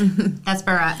 That's for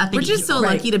uppity We're just so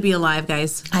people. lucky to be alive,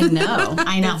 guys. I know.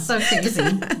 I know. It's so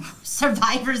crazy.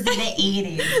 Survivors of the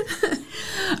 80s.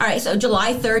 All right, so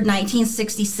July 3rd,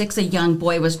 1966, a young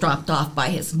boy was dropped off by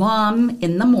his mom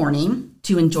in the morning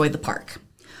to enjoy the park.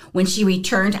 When she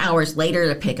returned hours later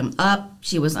to pick him up,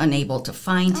 she was unable to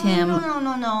find him.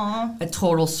 No. A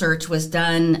total search was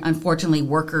done. Unfortunately,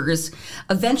 workers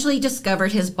eventually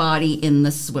discovered his body in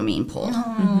the swimming pool.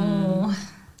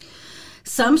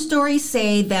 Some stories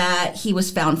say that he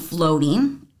was found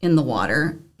floating in the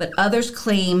water, but others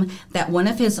claim that one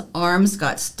of his arms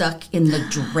got stuck in the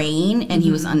drain and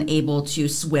he was unable to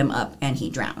swim up and he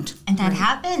drowned. And that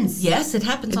happens. Yes, it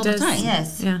happens all the does. time.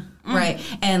 Yes. Yeah. Right.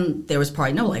 And there was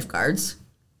probably no lifeguards.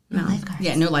 No lifeguards.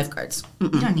 Yeah, no lifeguards. You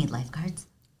don't need lifeguards.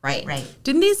 Right. Right.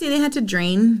 Didn't they say they had to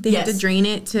drain? They had Yes. to drain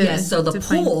it to. Yes, so the to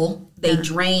find- pool, they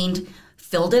drained,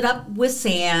 filled it up with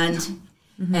sand,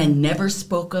 and never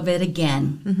spoke of it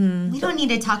again. We don't need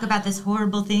to talk about this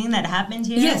horrible thing that happened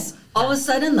here. Yes, all of a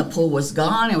sudden the pool was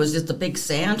gone. It was just a big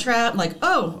sand trap. Like,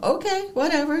 oh, okay,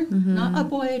 whatever. Not a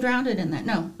boy drowned in that.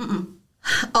 No.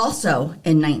 Also,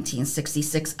 in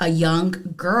 1966, a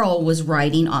young girl was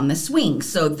riding on the swing.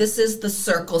 So this is the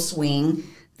circle swing.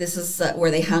 This is where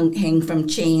they hang from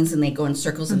chains and they go in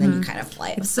circles and then you kind of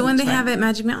fly. It's the one they have at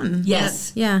Magic Mountain.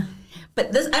 Yes. Yeah.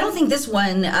 But this, I don't think this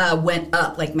one went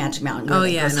up like Magic Mountain. Oh,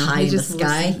 It yeah, was no, high he in the just was-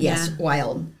 sky. Yes, yeah.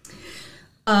 wild.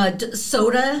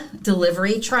 Soda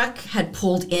delivery truck had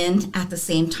pulled in at the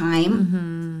same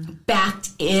time,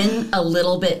 backed in a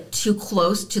little bit too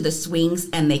close to the swings,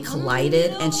 and they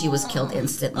collided, and she was killed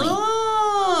instantly.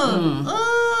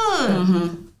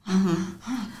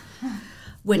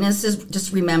 Witnesses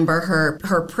just remember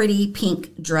her pretty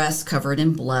pink dress covered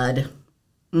in blood.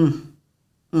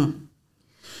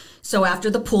 So after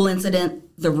the pool incident,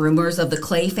 the rumors of the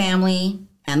Clay family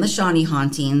and the Shawnee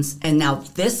hauntings, and now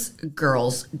this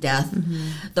girl's death,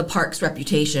 the park's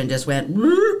reputation just went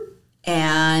whoop,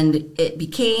 and it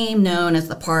became known as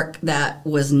the park that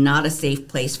was not a safe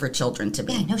place for children to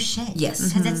be. Yeah, no shit. Yes.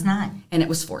 Because it's not. And it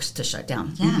was forced to shut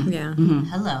down. Yeah. Yeah.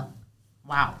 Hello.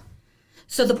 Wow.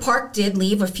 So the park did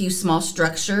leave a few small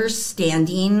structures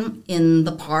standing in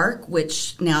the park,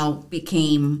 which now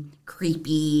became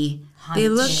creepy They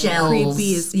look shells.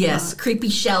 creepy as Yes, creepy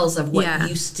shells of what Yeah.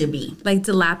 used to be. Like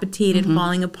dilapidated,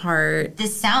 falling apart.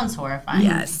 This sounds horrifying.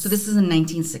 Yes. So this is in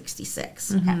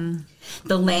 1966. Okay.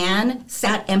 The land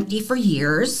sat empty for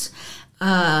years.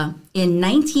 In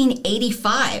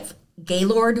 1985,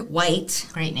 Gaylord White,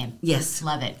 Great name. yes,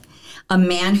 Love it. a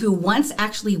man who once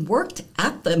actually worked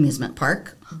at the amusement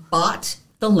park, bought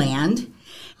the land,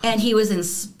 and he was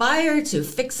inspired to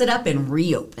fix it up and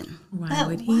reopen. Why But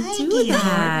would he why, do Gaylord?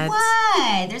 that?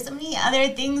 Why? There's so many other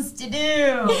things to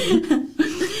do.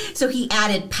 So he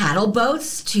added paddle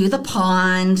boats to the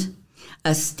pond,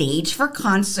 a stage for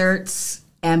concerts,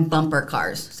 and bumper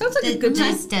cars. Sounds like a good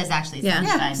time. This does actually Yeah. sound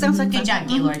Yeah, fun. sounds like Good fun. job,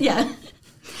 Gaylord. Yeah.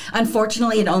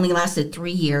 Unfortunately, it only lasted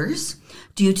 3 years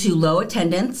due to low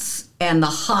attendance and the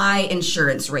high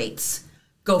insurance rates.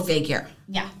 Go figure.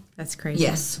 Yeah. That's crazy.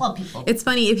 Yes. Well, people. It's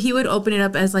funny, if he would open it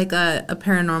up as like a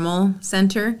paranormal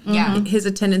center, Yeah. his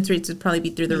attendance rates would probably be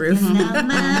through the roof. No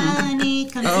money.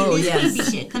 Come Oh, see this yes.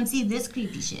 creepy shit. Come see this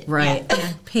creepy shit. Right.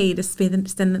 Pay to stay the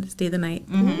night.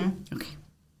 Okay.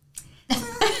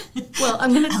 Well,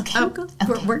 I'm gonna.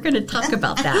 We're gonna talk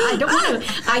about that.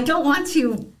 I don't want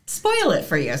to spoil it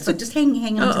for you. So just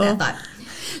hang on to that thought.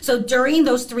 So during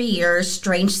those 3 years,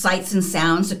 strange sights and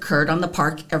sounds occurred on the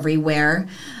park everywhere,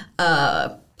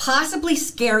 possibly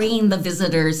scaring the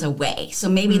visitors away. So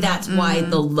maybe that's why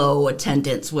the low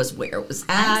attendance was where it was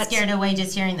at. I'm scared away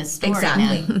just hearing the story.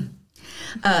 Exactly.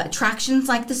 Now. Attractions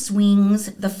like the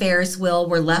swings, the Ferris wheel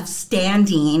were left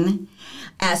standing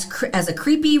as a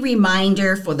creepy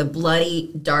reminder for the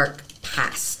bloody, dark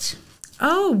past.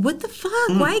 Oh, what the fuck?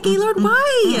 Why, Gaylord?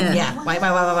 Why? Yeah. Why?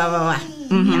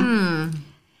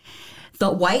 The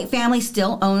White family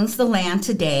still owns the land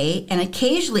today and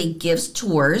occasionally gives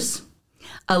tours,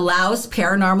 allows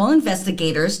paranormal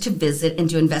investigators to visit and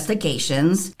do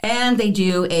investigations, and they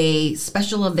do a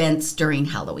special events during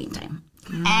Halloween time.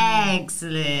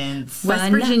 Excellent.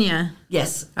 West Virginia.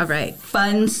 Yes. All right.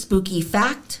 Fun, spooky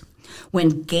fact.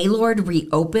 When Gaylord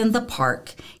reopened the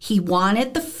park, he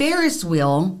wanted the Ferris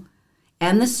wheel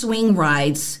and the swing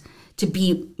rides to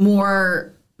be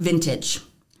more vintage.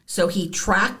 So he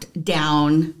tracked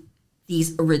down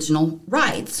these original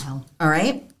rides. Oh. All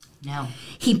right? No.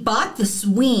 He bought the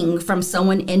swing from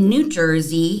someone in New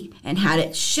Jersey and had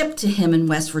it shipped to him in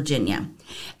West Virginia.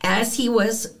 As he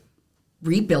was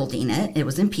rebuilding it, it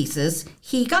was in pieces,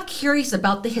 he got curious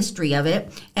about the history of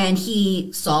it and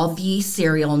he saw the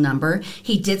serial number.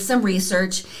 He did some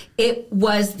research. It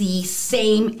was the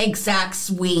same exact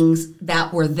swings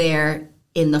that were there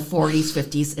in the 40s,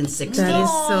 50s, and 60s. That is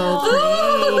so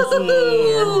crazy.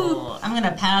 Oh, I'm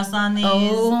gonna pass on these.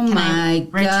 Oh Can my I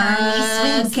return God. these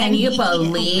swings? Can you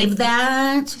believe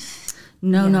that?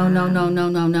 No.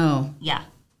 Yeah.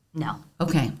 No.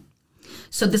 Okay.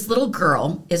 So this little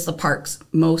girl is the park's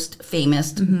most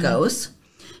famous ghost.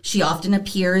 She often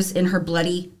appears in her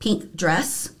bloody pink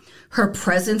dress. Her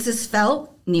presence is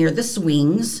felt near the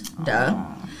swings. Duh.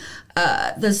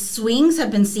 The swings have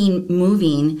been seen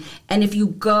moving, and if you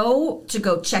go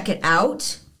check it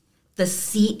out, the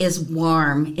seat is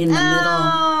warm in the middle,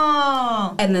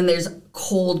 Oh. and then there's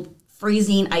cold,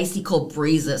 freezing, icy cold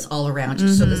breezes all around you.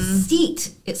 So the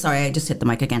seat, sorry, I just hit the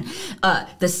mic again.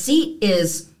 The seat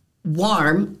is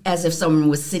warm as if someone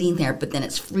was sitting there, but then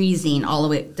it's freezing all the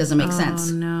way. It doesn't make sense.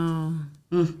 Oh, no.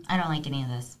 I don't like any of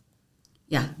this.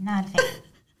 Yeah. Not a fan.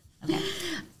 Okay.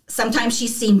 Sometimes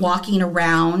she's seen walking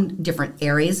around different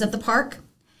areas of the park.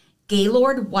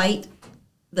 Gaylord White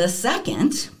II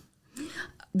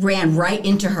ran right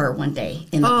into her one day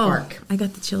in the park. I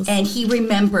got the chills. And he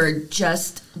remembered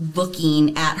just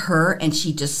looking at her, and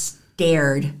she just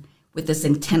stared with this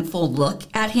intentful look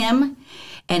at him.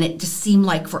 And it just seemed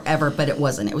like forever, but it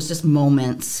wasn't. It was just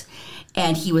moments.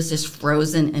 And he was just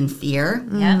frozen in fear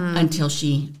until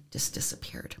she just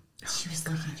disappeared. She was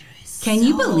looking through his Can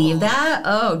you believe that?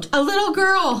 Oh, a little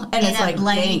girl. And in it's a like,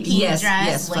 bloody dang, pink yes, dress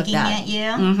yes, fuck looking that. at you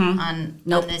on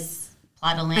this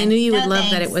plot of land. I knew you would No, love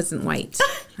that thanks. it wasn't white.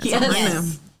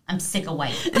 Yes. I'm sick of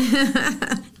white.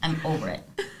 I'm over it.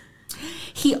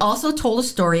 He also told a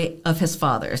story of his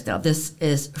father's. Now, this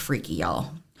is freaky,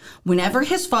 y'all. Whenever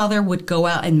his father would go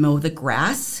out and mow the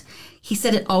grass, he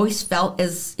said it always felt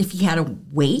as if he had a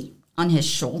weight on his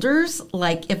shoulders,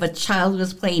 like if a child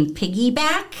was playing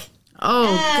piggyback. Oh,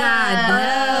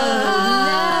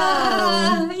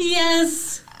 God.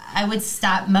 Yes. I would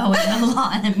stop mowing the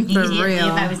lawn immediately real.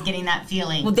 if I was getting that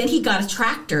feeling. Well, then he got a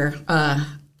tractor,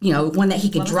 one that he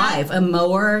could drive, a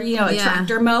mower, a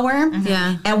tractor mower.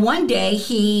 Yeah. And one day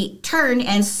he turned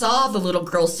and saw the little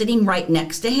girl sitting right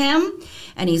next to him.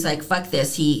 And he's like, fuck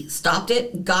this. He stopped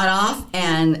it, got off,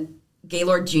 and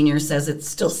Gaylord Jr. says it's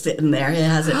still sitting there. It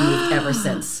hasn't moved ever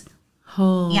since.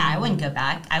 Oh. Yeah, I wouldn't go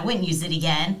back. I wouldn't use it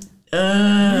again.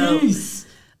 No thanks.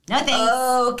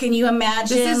 Oh, can you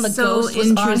imagine? This is the so ghost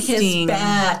was on his interesting.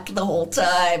 back the whole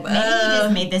time. Maybe he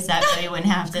just made this up so he wouldn't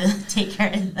have to take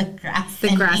care of the grass.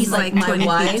 The grass He's is like, like my 20 feet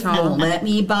wife tall. won't let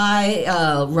me buy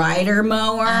a rider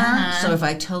mower. So if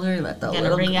I tell her, let the Gonna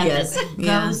little bring up this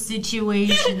Yeah. ghost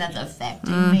situation that's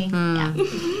affecting me. Yeah.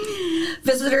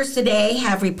 Visitors today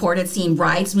have reported seeing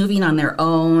brides moving on their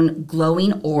own,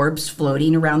 glowing orbs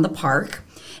floating around the park,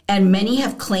 and many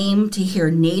have claimed to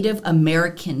hear Native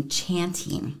American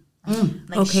chanting.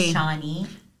 Like Okay. Shawnee.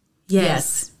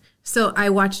 Yes. So I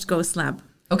watched Ghost Lab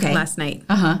last night.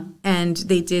 And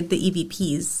they did the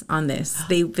EVPs on this.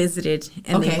 They visited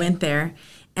and they went there.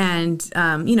 And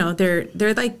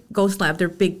they're like Ghost Lab. They're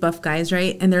big buff guys,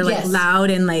 right? And they're like Yes.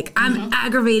 loud and like, I'm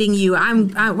aggravating you.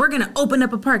 We're gonna open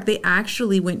up a park. They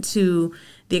actually went to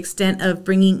the extent of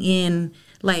bringing in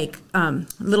like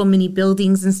little mini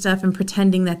buildings and stuff and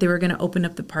pretending that they were going to open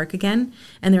up the park again.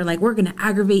 And they're like, we're going to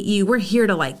aggravate you. We're here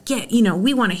to like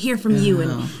we want to hear from you.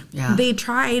 And they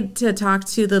tried to talk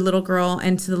to the little girl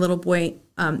and to the little boy.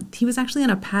 He was actually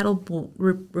on a paddle boat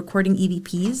recording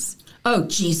EVPs. Oh,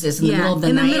 Jesus. In the middle of the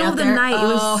in night. the middle of the night. It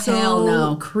was hell so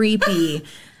no. creepy.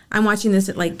 I'm watching this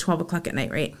at like 12 o'clock at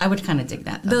night, right? I would kind of dig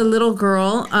that, though. The little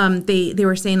girl, they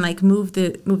were saying like move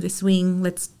the swing,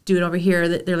 let's do it over here.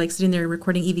 They're like sitting there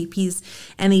recording EVPs,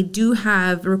 and they do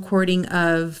have a recording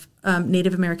of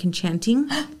Native American chanting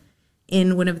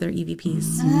in one of their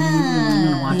EVPs. I'm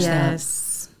going to watch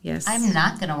that. Yes. I'm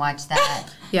not gonna watch that.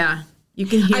 Yeah, you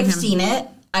can hear I've him. seen it.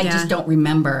 I just don't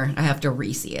remember. I have to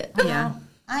re-see it. Yeah.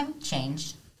 I'm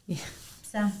changed. Yeah.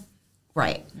 So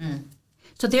Right.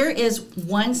 So there is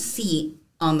one seat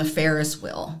on the Ferris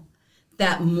wheel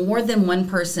that more than one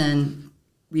person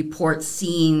reports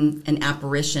seeing an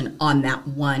apparition on that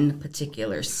one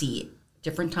particular seat.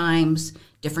 Different times,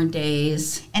 different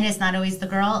days. and it's not always the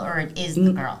girl, or it is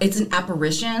the girl. It's an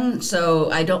apparition, so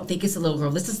I don't think it's a little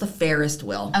girl. This is the Ferris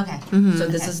wheel. Okay. So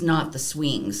this is not the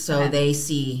swings. So they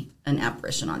see an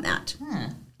apparition on that.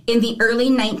 In the early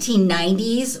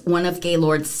 1990s, one of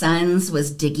Gaylord's sons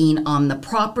was digging on the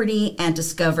property and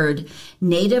discovered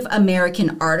Native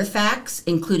American artifacts,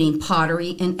 including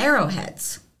pottery and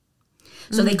arrowheads.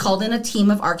 So they called in a team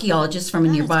of archaeologists from a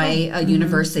nearby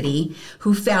university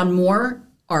who found more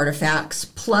artifacts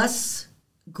plus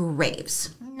graves.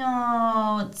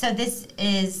 No. So this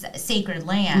is sacred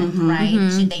land,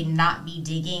 right? Should they not be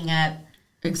digging up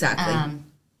Exactly.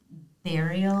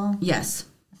 burial Yes.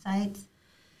 sites?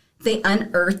 They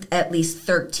unearthed at least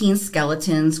 13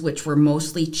 skeletons, which were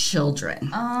mostly children.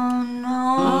 Oh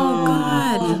no.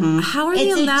 God, how are they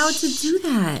It's a allowed to do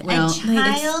that? Well, A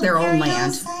child it's their own burial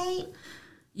land. site?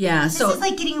 Yeah, This so is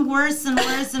like getting worse and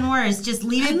worse and worse. Just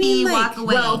leave it mean, be, like, walk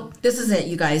away. well, this is it,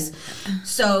 you guys.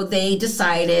 So they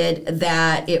decided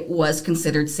that it was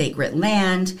considered sacred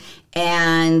land,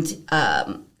 and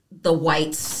the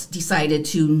whites decided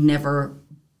to never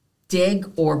dig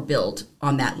or build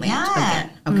on that land yeah. again.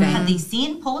 Okay. Have they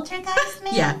seen poltergeist,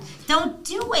 man? Yeah. Don't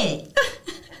do it.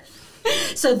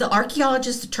 So the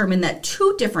archaeologists determined that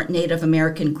 2 different Native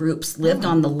American groups lived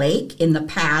on the lake in the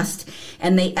past,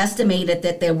 and they estimated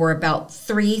that there were about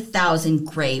 3,000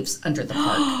 graves under the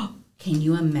park. Can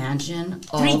you imagine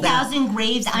all 3,000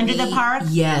 graves under the park?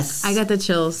 Yes. I got the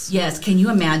chills. Yes. Can you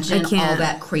imagine I can't. all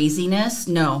that craziness?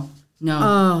 No.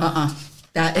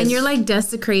 That is And you're like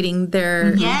desecrating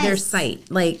their Yes. site.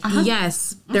 Like,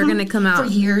 yes, they're gonna come for out.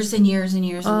 years and years and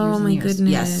years and years Oh and my years.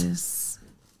 goodness. Yes.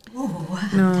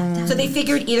 No. So they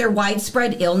figured either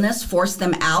widespread illness forced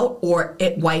them out or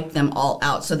it wiped them all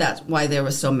out. So that's why there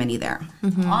was so many there.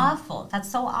 Awful. That's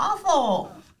so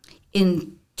awful.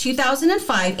 In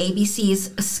 2005,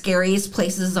 ABC's Scariest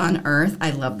Places on Earth,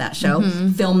 I love that show,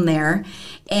 filmed there.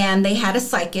 And they had a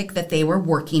psychic that they were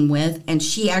working with, and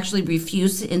she actually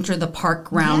refused to enter the park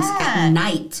grounds Yeah. at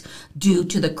night due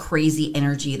to the crazy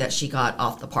energy that she got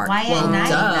off the park. Why Well, at night,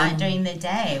 duh. not during the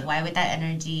day? Why would that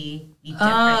energy be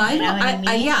different? I You know don't. what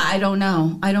I mean? I don't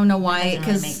know. I don't know why. Doesn't really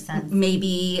Because make sense.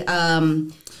 maybe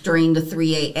during the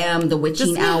 3 a.m., the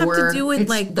witching Doesn't it have hour. to do with,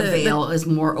 like, the veil is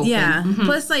more open. Yeah.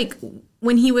 Plus, like,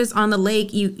 when he was on the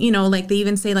lake, you know, like they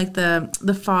even say like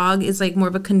the fog is like more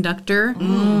of a conductor,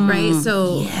 right?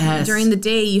 So during the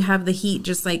day you have the heat,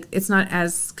 just like it's not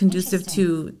as conducive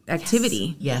to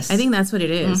activity. Yes. I think that's what it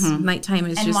is. Nighttime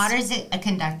is And just water's a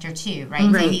conductor too, right?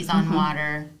 So Right. he's on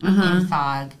water in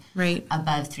fog right.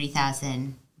 above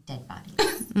 3,000 dead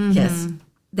bodies. Yes.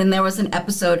 Then there was an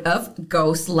episode of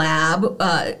Ghost Lab.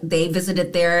 They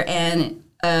visited there, and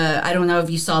I don't know if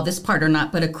you saw this part or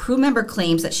not, but a crew member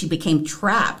claims that she became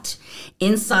trapped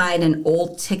inside an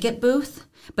old ticket booth,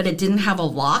 but it didn't have a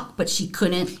lock, but she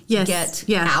couldn't get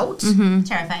out.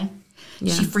 Terrifying.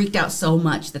 She freaked out so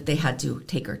much that they had to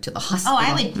take her to the hospital. Oh,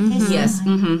 I would piss Yes.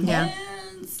 Yeah.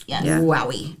 Yes. Yeah.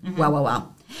 Wowie.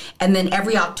 Wow. And then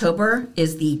every October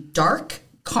is the Dark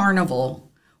Carnival,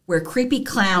 where creepy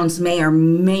clowns may or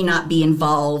may not be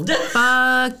involved.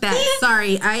 Fuck that.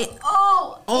 Sorry.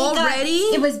 Already?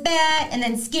 It was bad, and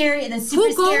then scary, and then super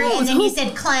Who scary, goes? and then Who- you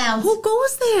said clowns. Who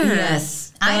goes there?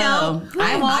 Yes. I know.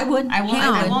 I won't. I would.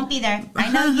 I won't be there.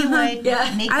 I know you would.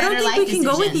 Yeah. Make I better don't think life we can go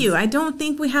with decisions. you. I don't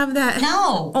think we have that.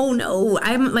 No. Oh no.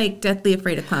 I'm like deathly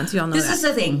afraid of clowns. You all know This that. is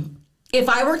the thing. If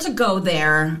I were to go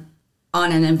there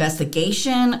on an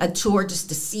investigation, a tour just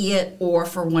to see it, or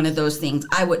for one of those things,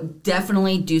 I would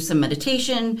definitely do some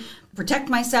meditation, protect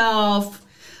myself,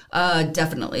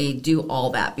 definitely do all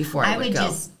that before I I would would go.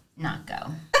 just not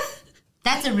go.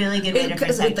 That's a really good way to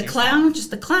Because protect with the yourself. clown, just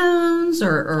the clowns,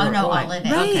 or Oh no, what? all of it.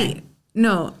 Right. Okay.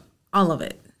 No, all of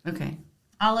it. Okay.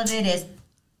 All of it is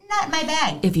not my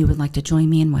bag. If you would like to join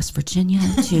me in West Virginia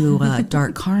to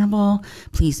Dark Carnival,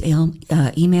 please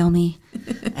email me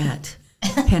at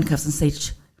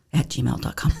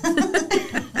handcuffsandsage@gmail.com.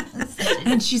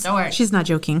 And she's Short. she's not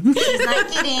joking. She's not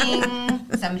kidding.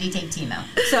 Somebody take Timo.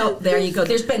 So there you go.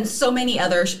 There's been so many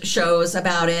other shows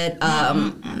about it.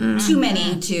 Too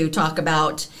many to talk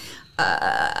about.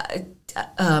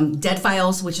 Dead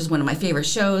Files, which is one of my favorite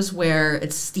shows, where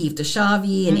it's Steve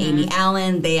DeShavi and Amy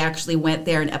Allen. They actually went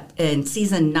there in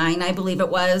season 9, I believe it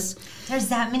was. There's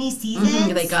that many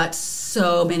seasons. They got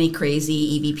so many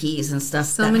crazy EVPs and stuff.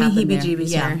 So that many happened there.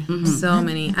 heebie-jeebies Yeah. here. So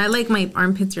many. I like my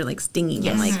armpits are like stinging.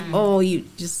 I'm like, oh, you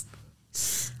just.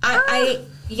 I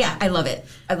love it.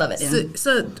 I love it.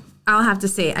 So I'll have to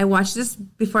say, I watched this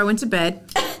before I went to bed.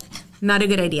 Not a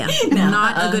good idea.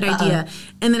 Not a good idea.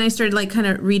 And then I started like kind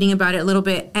of reading about it a little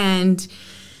bit and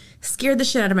scared the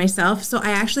shit out of myself. So I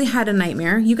actually had a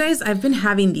nightmare. You guys, I've been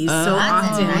having these so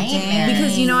That's a often nightmare.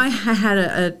 because I had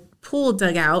a pool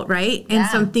dug out, right? And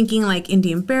so I'm thinking like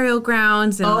Indian burial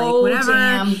grounds and like whatever.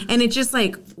 Damn. And it just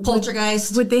like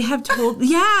Poltergeist. would they have told?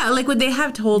 Yeah, like would they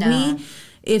have told me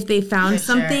if they found For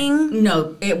sure. something?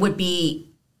 No, it would be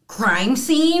crime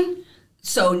scene.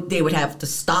 So they would have to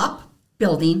stop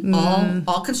building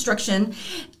all construction.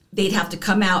 They'd have to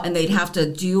come out and they'd have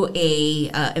to do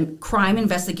a crime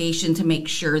investigation to make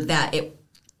sure that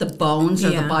the bones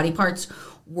or the body parts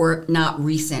were not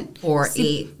recent for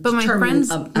But my determined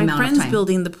friend's amount of time.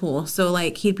 building the pool, so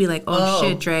like he'd be like, "Oh,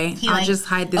 shit, Dre, I'll like- just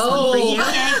hide this one for you."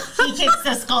 He kicks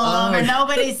the skull over.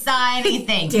 Nobody saw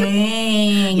anything.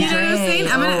 Dang. You know what I'm saying?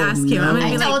 I'm gonna ask him. I'm gonna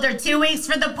I be like, told her 2 weeks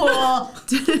for the pool.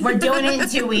 We're doing it in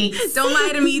 2 weeks. "Don't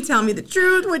lie to me. Tell me the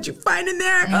truth. What'd you find in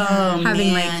there?"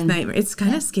 Having like man. nightmare. It's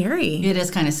kind of scary, It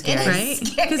is kind of scary. right?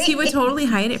 Because he would totally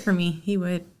hide it from me. He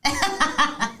would.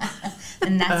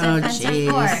 And that's what friends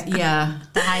are for. Yeah.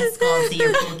 The high skull so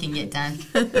your pool can get done.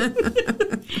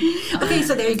 Okay,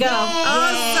 so there you go.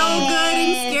 Oh, so good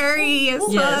and scary. As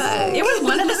Yes. fuck. It was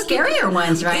one of the scarier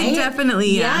ones, right?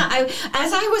 Definitely, yeah.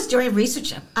 As I was doing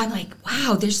research, I'm like,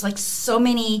 wow, there's like so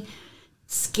many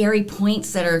scary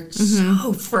points that are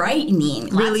so frightening.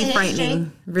 Really of frightening.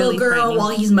 history. Really Little girl frightening. while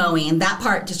he's mowing, that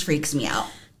part just freaks me out.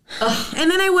 And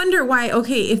then I wonder why,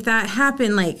 okay, if that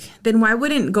happened, like, then why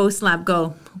wouldn't Ghost Lab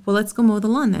go, well, let's go mow the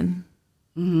lawn then?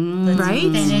 Right?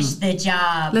 Finish the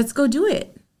job. Let's go do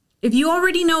it. If you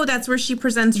already know that's where she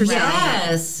presents herself,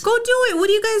 Yes. go do it. What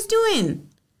are you guys doing?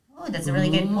 Oh, that's a really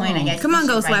good point. I guess Come we on, should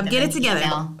Ghost write Lab, them get an it together.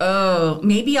 email. Oh,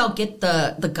 maybe I'll get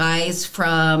the guys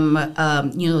from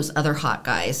those other hot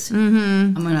guys.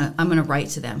 I'm gonna write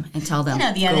to them and tell them. You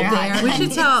know the go other hot there. guys. We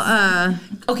should tell,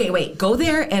 Okay, wait. Go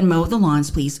there and mow the lawns,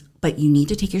 please. But you need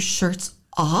to take your shirts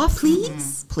off,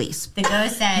 please. Please. The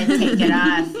ghost said, take it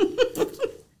off.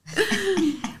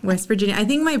 West Virginia. I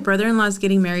think my brother-in-law is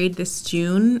getting married this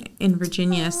June in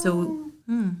Virginia, so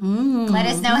Let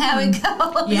us know how it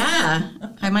goes. Yeah,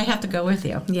 I might have to go with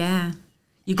you. yeah.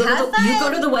 You go Have you fun.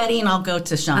 go to the wedding. I'll go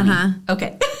to Shawnee.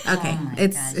 Okay. Okay, my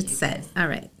it's gosh, it's you set. guys. All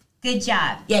right. Good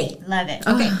job. Yay. Love it.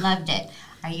 Okay. Loved it.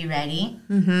 Are you ready?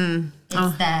 Mm-hmm.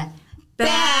 It's the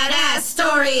Badass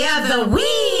story of the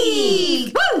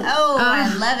week. Woo! Oh,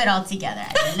 I love it all together.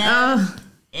 I love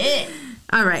it.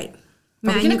 All right.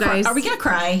 Man, Are we you guys. Are we gonna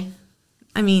cry?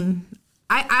 I mean,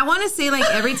 I want to say, like,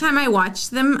 every time I watch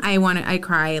them, I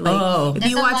cry. Like, if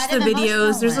There's you a watch lot the of videos,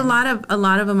 emotional there's a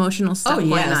lot of emotional stuff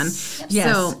going on. Yes.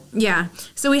 So yeah.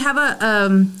 So we have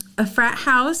a frat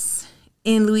house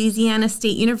in Louisiana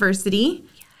State University,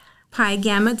 Pi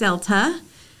Gamma Delta,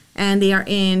 and they are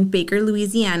in Baker,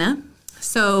 Louisiana.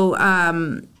 So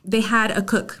they had a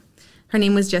cook. Her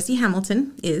name was Jessie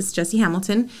Hamilton.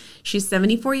 She's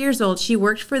 74 years old. She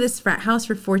worked for this frat house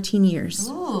for 14 years.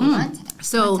 Ooh,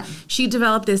 So she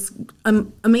developed this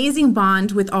amazing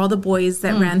bond with all the boys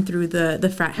that ran through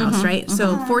the frat house, right?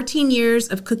 So 14 years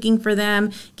of cooking for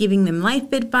them, giving them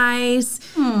life advice,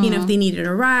 if they needed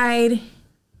a ride.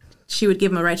 She would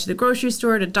give them a ride to the grocery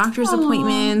store, to doctor's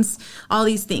appointments, all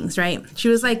these things, right? She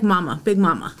was like mama, big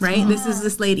mama, right? This is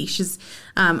this lady. She's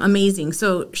amazing.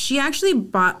 So she actually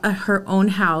bought her own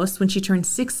house when she turned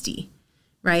 60,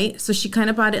 right? So she kind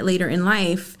of bought it later in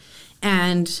life,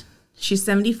 and she's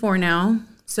 74 now.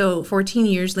 So 14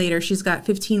 years later, she's got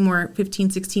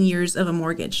 16 years of a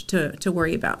mortgage to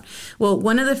worry about. Well,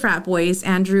 one of the frat boys,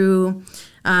 Andrew,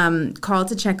 called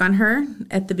to check on her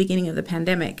at the beginning of the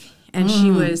pandemic. And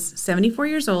she was 74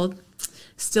 years old,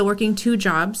 still working 2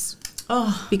 jobs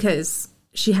because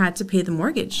she had to pay the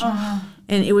mortgage.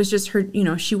 And it was just her,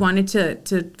 she wanted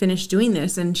to finish doing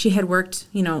this. And she had worked,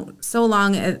 so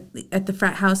long at the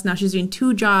frat house. Now she's doing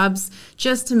 2 jobs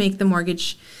just to make the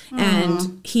mortgage.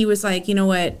 And he was like, you know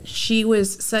what? She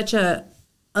was such a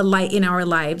light in our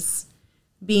lives,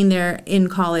 being there in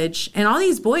college. And all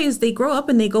these boys, they grow up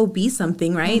and they go be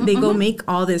something, right? They go make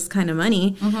all this kind of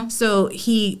money. So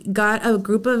he got a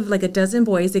group of like a dozen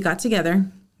boys. They got together,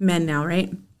 men now,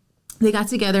 right? They got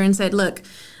together and said, look,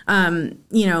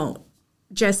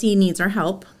 Jessie needs our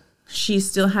help. She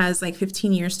still has like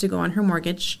 15 years to go on her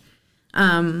mortgage.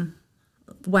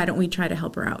 Why don't we try to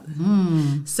help her out?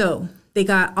 So they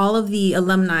got all of the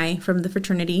alumni from the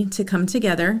fraternity to come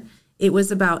together. It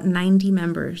was about 90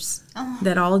 members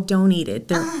that all donated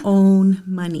their own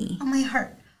money. Oh, my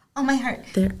heart.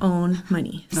 Their own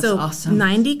money. That's so awesome.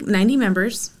 90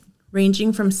 members,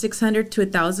 ranging from $600 to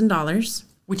 $1,000.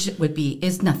 Which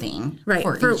is nothing. Right.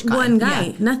 For each guy. One guy,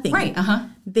 Yeah. nothing. Right.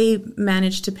 They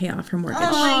managed to pay off her mortgage.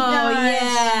 Oh, my gosh.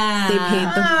 Yeah. They paid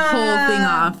the whole thing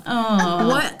off. Oh.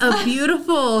 What a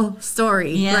beautiful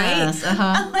story, Yes.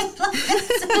 right?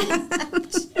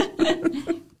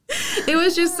 It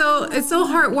was just it's so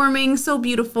heartwarming, so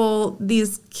beautiful.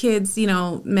 These kids,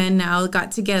 men now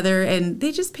got together and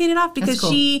they just paid it off because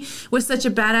she was such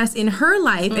a badass in her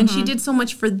life and she did so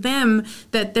much for them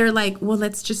that they're like, well,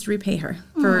 let's just repay her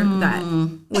for that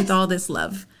with all this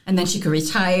love. And then she could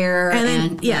retire.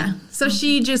 And then, so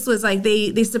she just was like,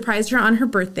 they surprised her on her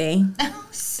birthday.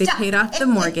 They paid off the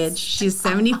mortgage. She's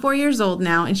 74 years old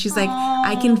now. And she's like,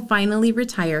 I can finally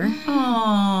retire.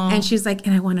 Aww. And she's like,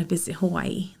 and I want to visit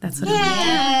Hawaii. That's what I want to do.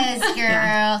 Yes,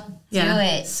 girl. Yeah. Do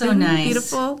it. So nice.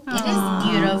 Beautiful. It is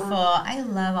beautiful. I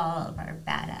love all of our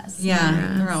badass.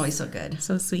 Yeah. They're always so good.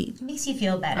 So sweet. It makes you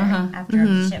feel better after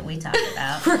the shit we talked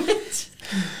about. Right.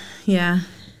 Yeah.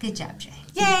 Good job, Jay.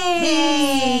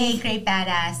 Yay! Yay! Great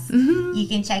badass. You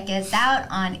can check us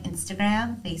out on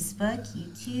Instagram, Facebook,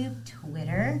 YouTube,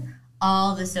 Twitter,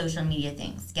 all the social media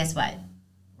things. Guess what?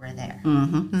 We're there.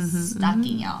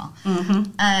 Stalking y'all.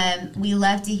 We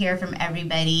love to hear from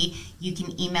everybody. You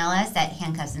can email us at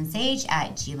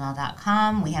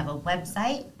handcuffsandsage@gmail.com. We have a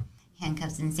website,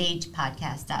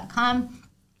 handcuffsandsagepodcast.com.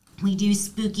 We do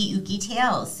spooky ooky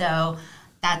tales. So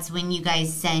that's when you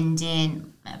guys send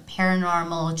in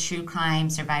paranormal, true crime,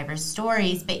 survivor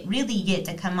stories, but really you get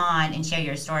to come on and share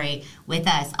your story with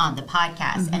us on the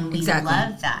podcast, and we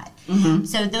love that.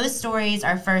 So those stories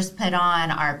are first put on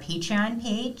our Patreon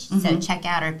page, so check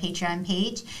out our Patreon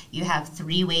page. You have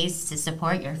 3 ways to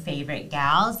support your favorite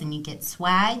gals, and you get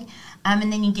swag,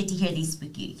 and then you get to hear these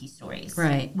spooky ooky stories.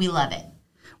 Right. We love it.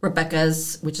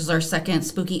 Rebecca's, which is our second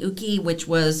Spooky Ookie, which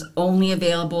was only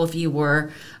available if you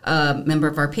were a member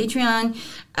of our Patreon,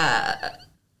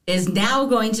 is now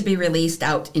going to be released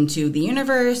out into the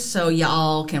universe, so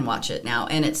y'all can watch it now.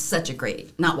 And it's such a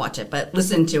great, not watch it, but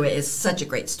listen to it. It's such a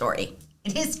great story.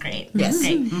 It is great. Yes.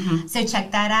 It's great. So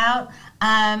check that out.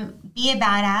 Be a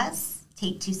badass.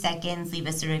 Take 2 seconds. Leave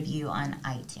us a review on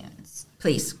iTunes.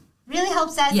 Please. Really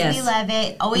helps us. Yes. We love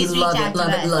it. Always We reach love out it, to love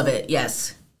us. it, love it.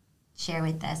 Yes. Share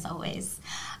with us always.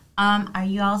 Are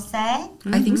you all set?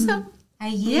 I think so. Are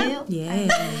you? Yeah.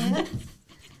 Are you?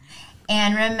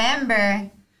 And remember,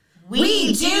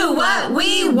 We do what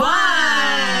we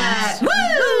want.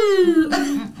 Woo!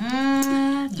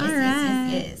 Yes, yes, yes.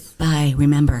 Okay,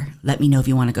 remember, let me know if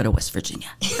you want to go to West Virginia.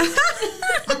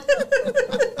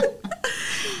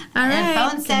 All And right.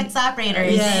 phone sex operator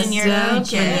is in your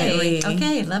definitely.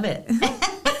 Okay, love it.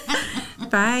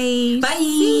 Bye. Bye.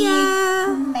 See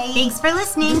ya. Thanks for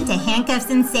listening to Handcuffs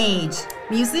and Sage.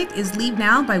 Music is Leave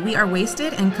Now by We Are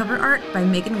Wasted and cover art by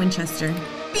Megan Winchester.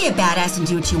 Be a badass and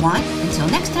do what you want. Until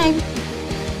next time.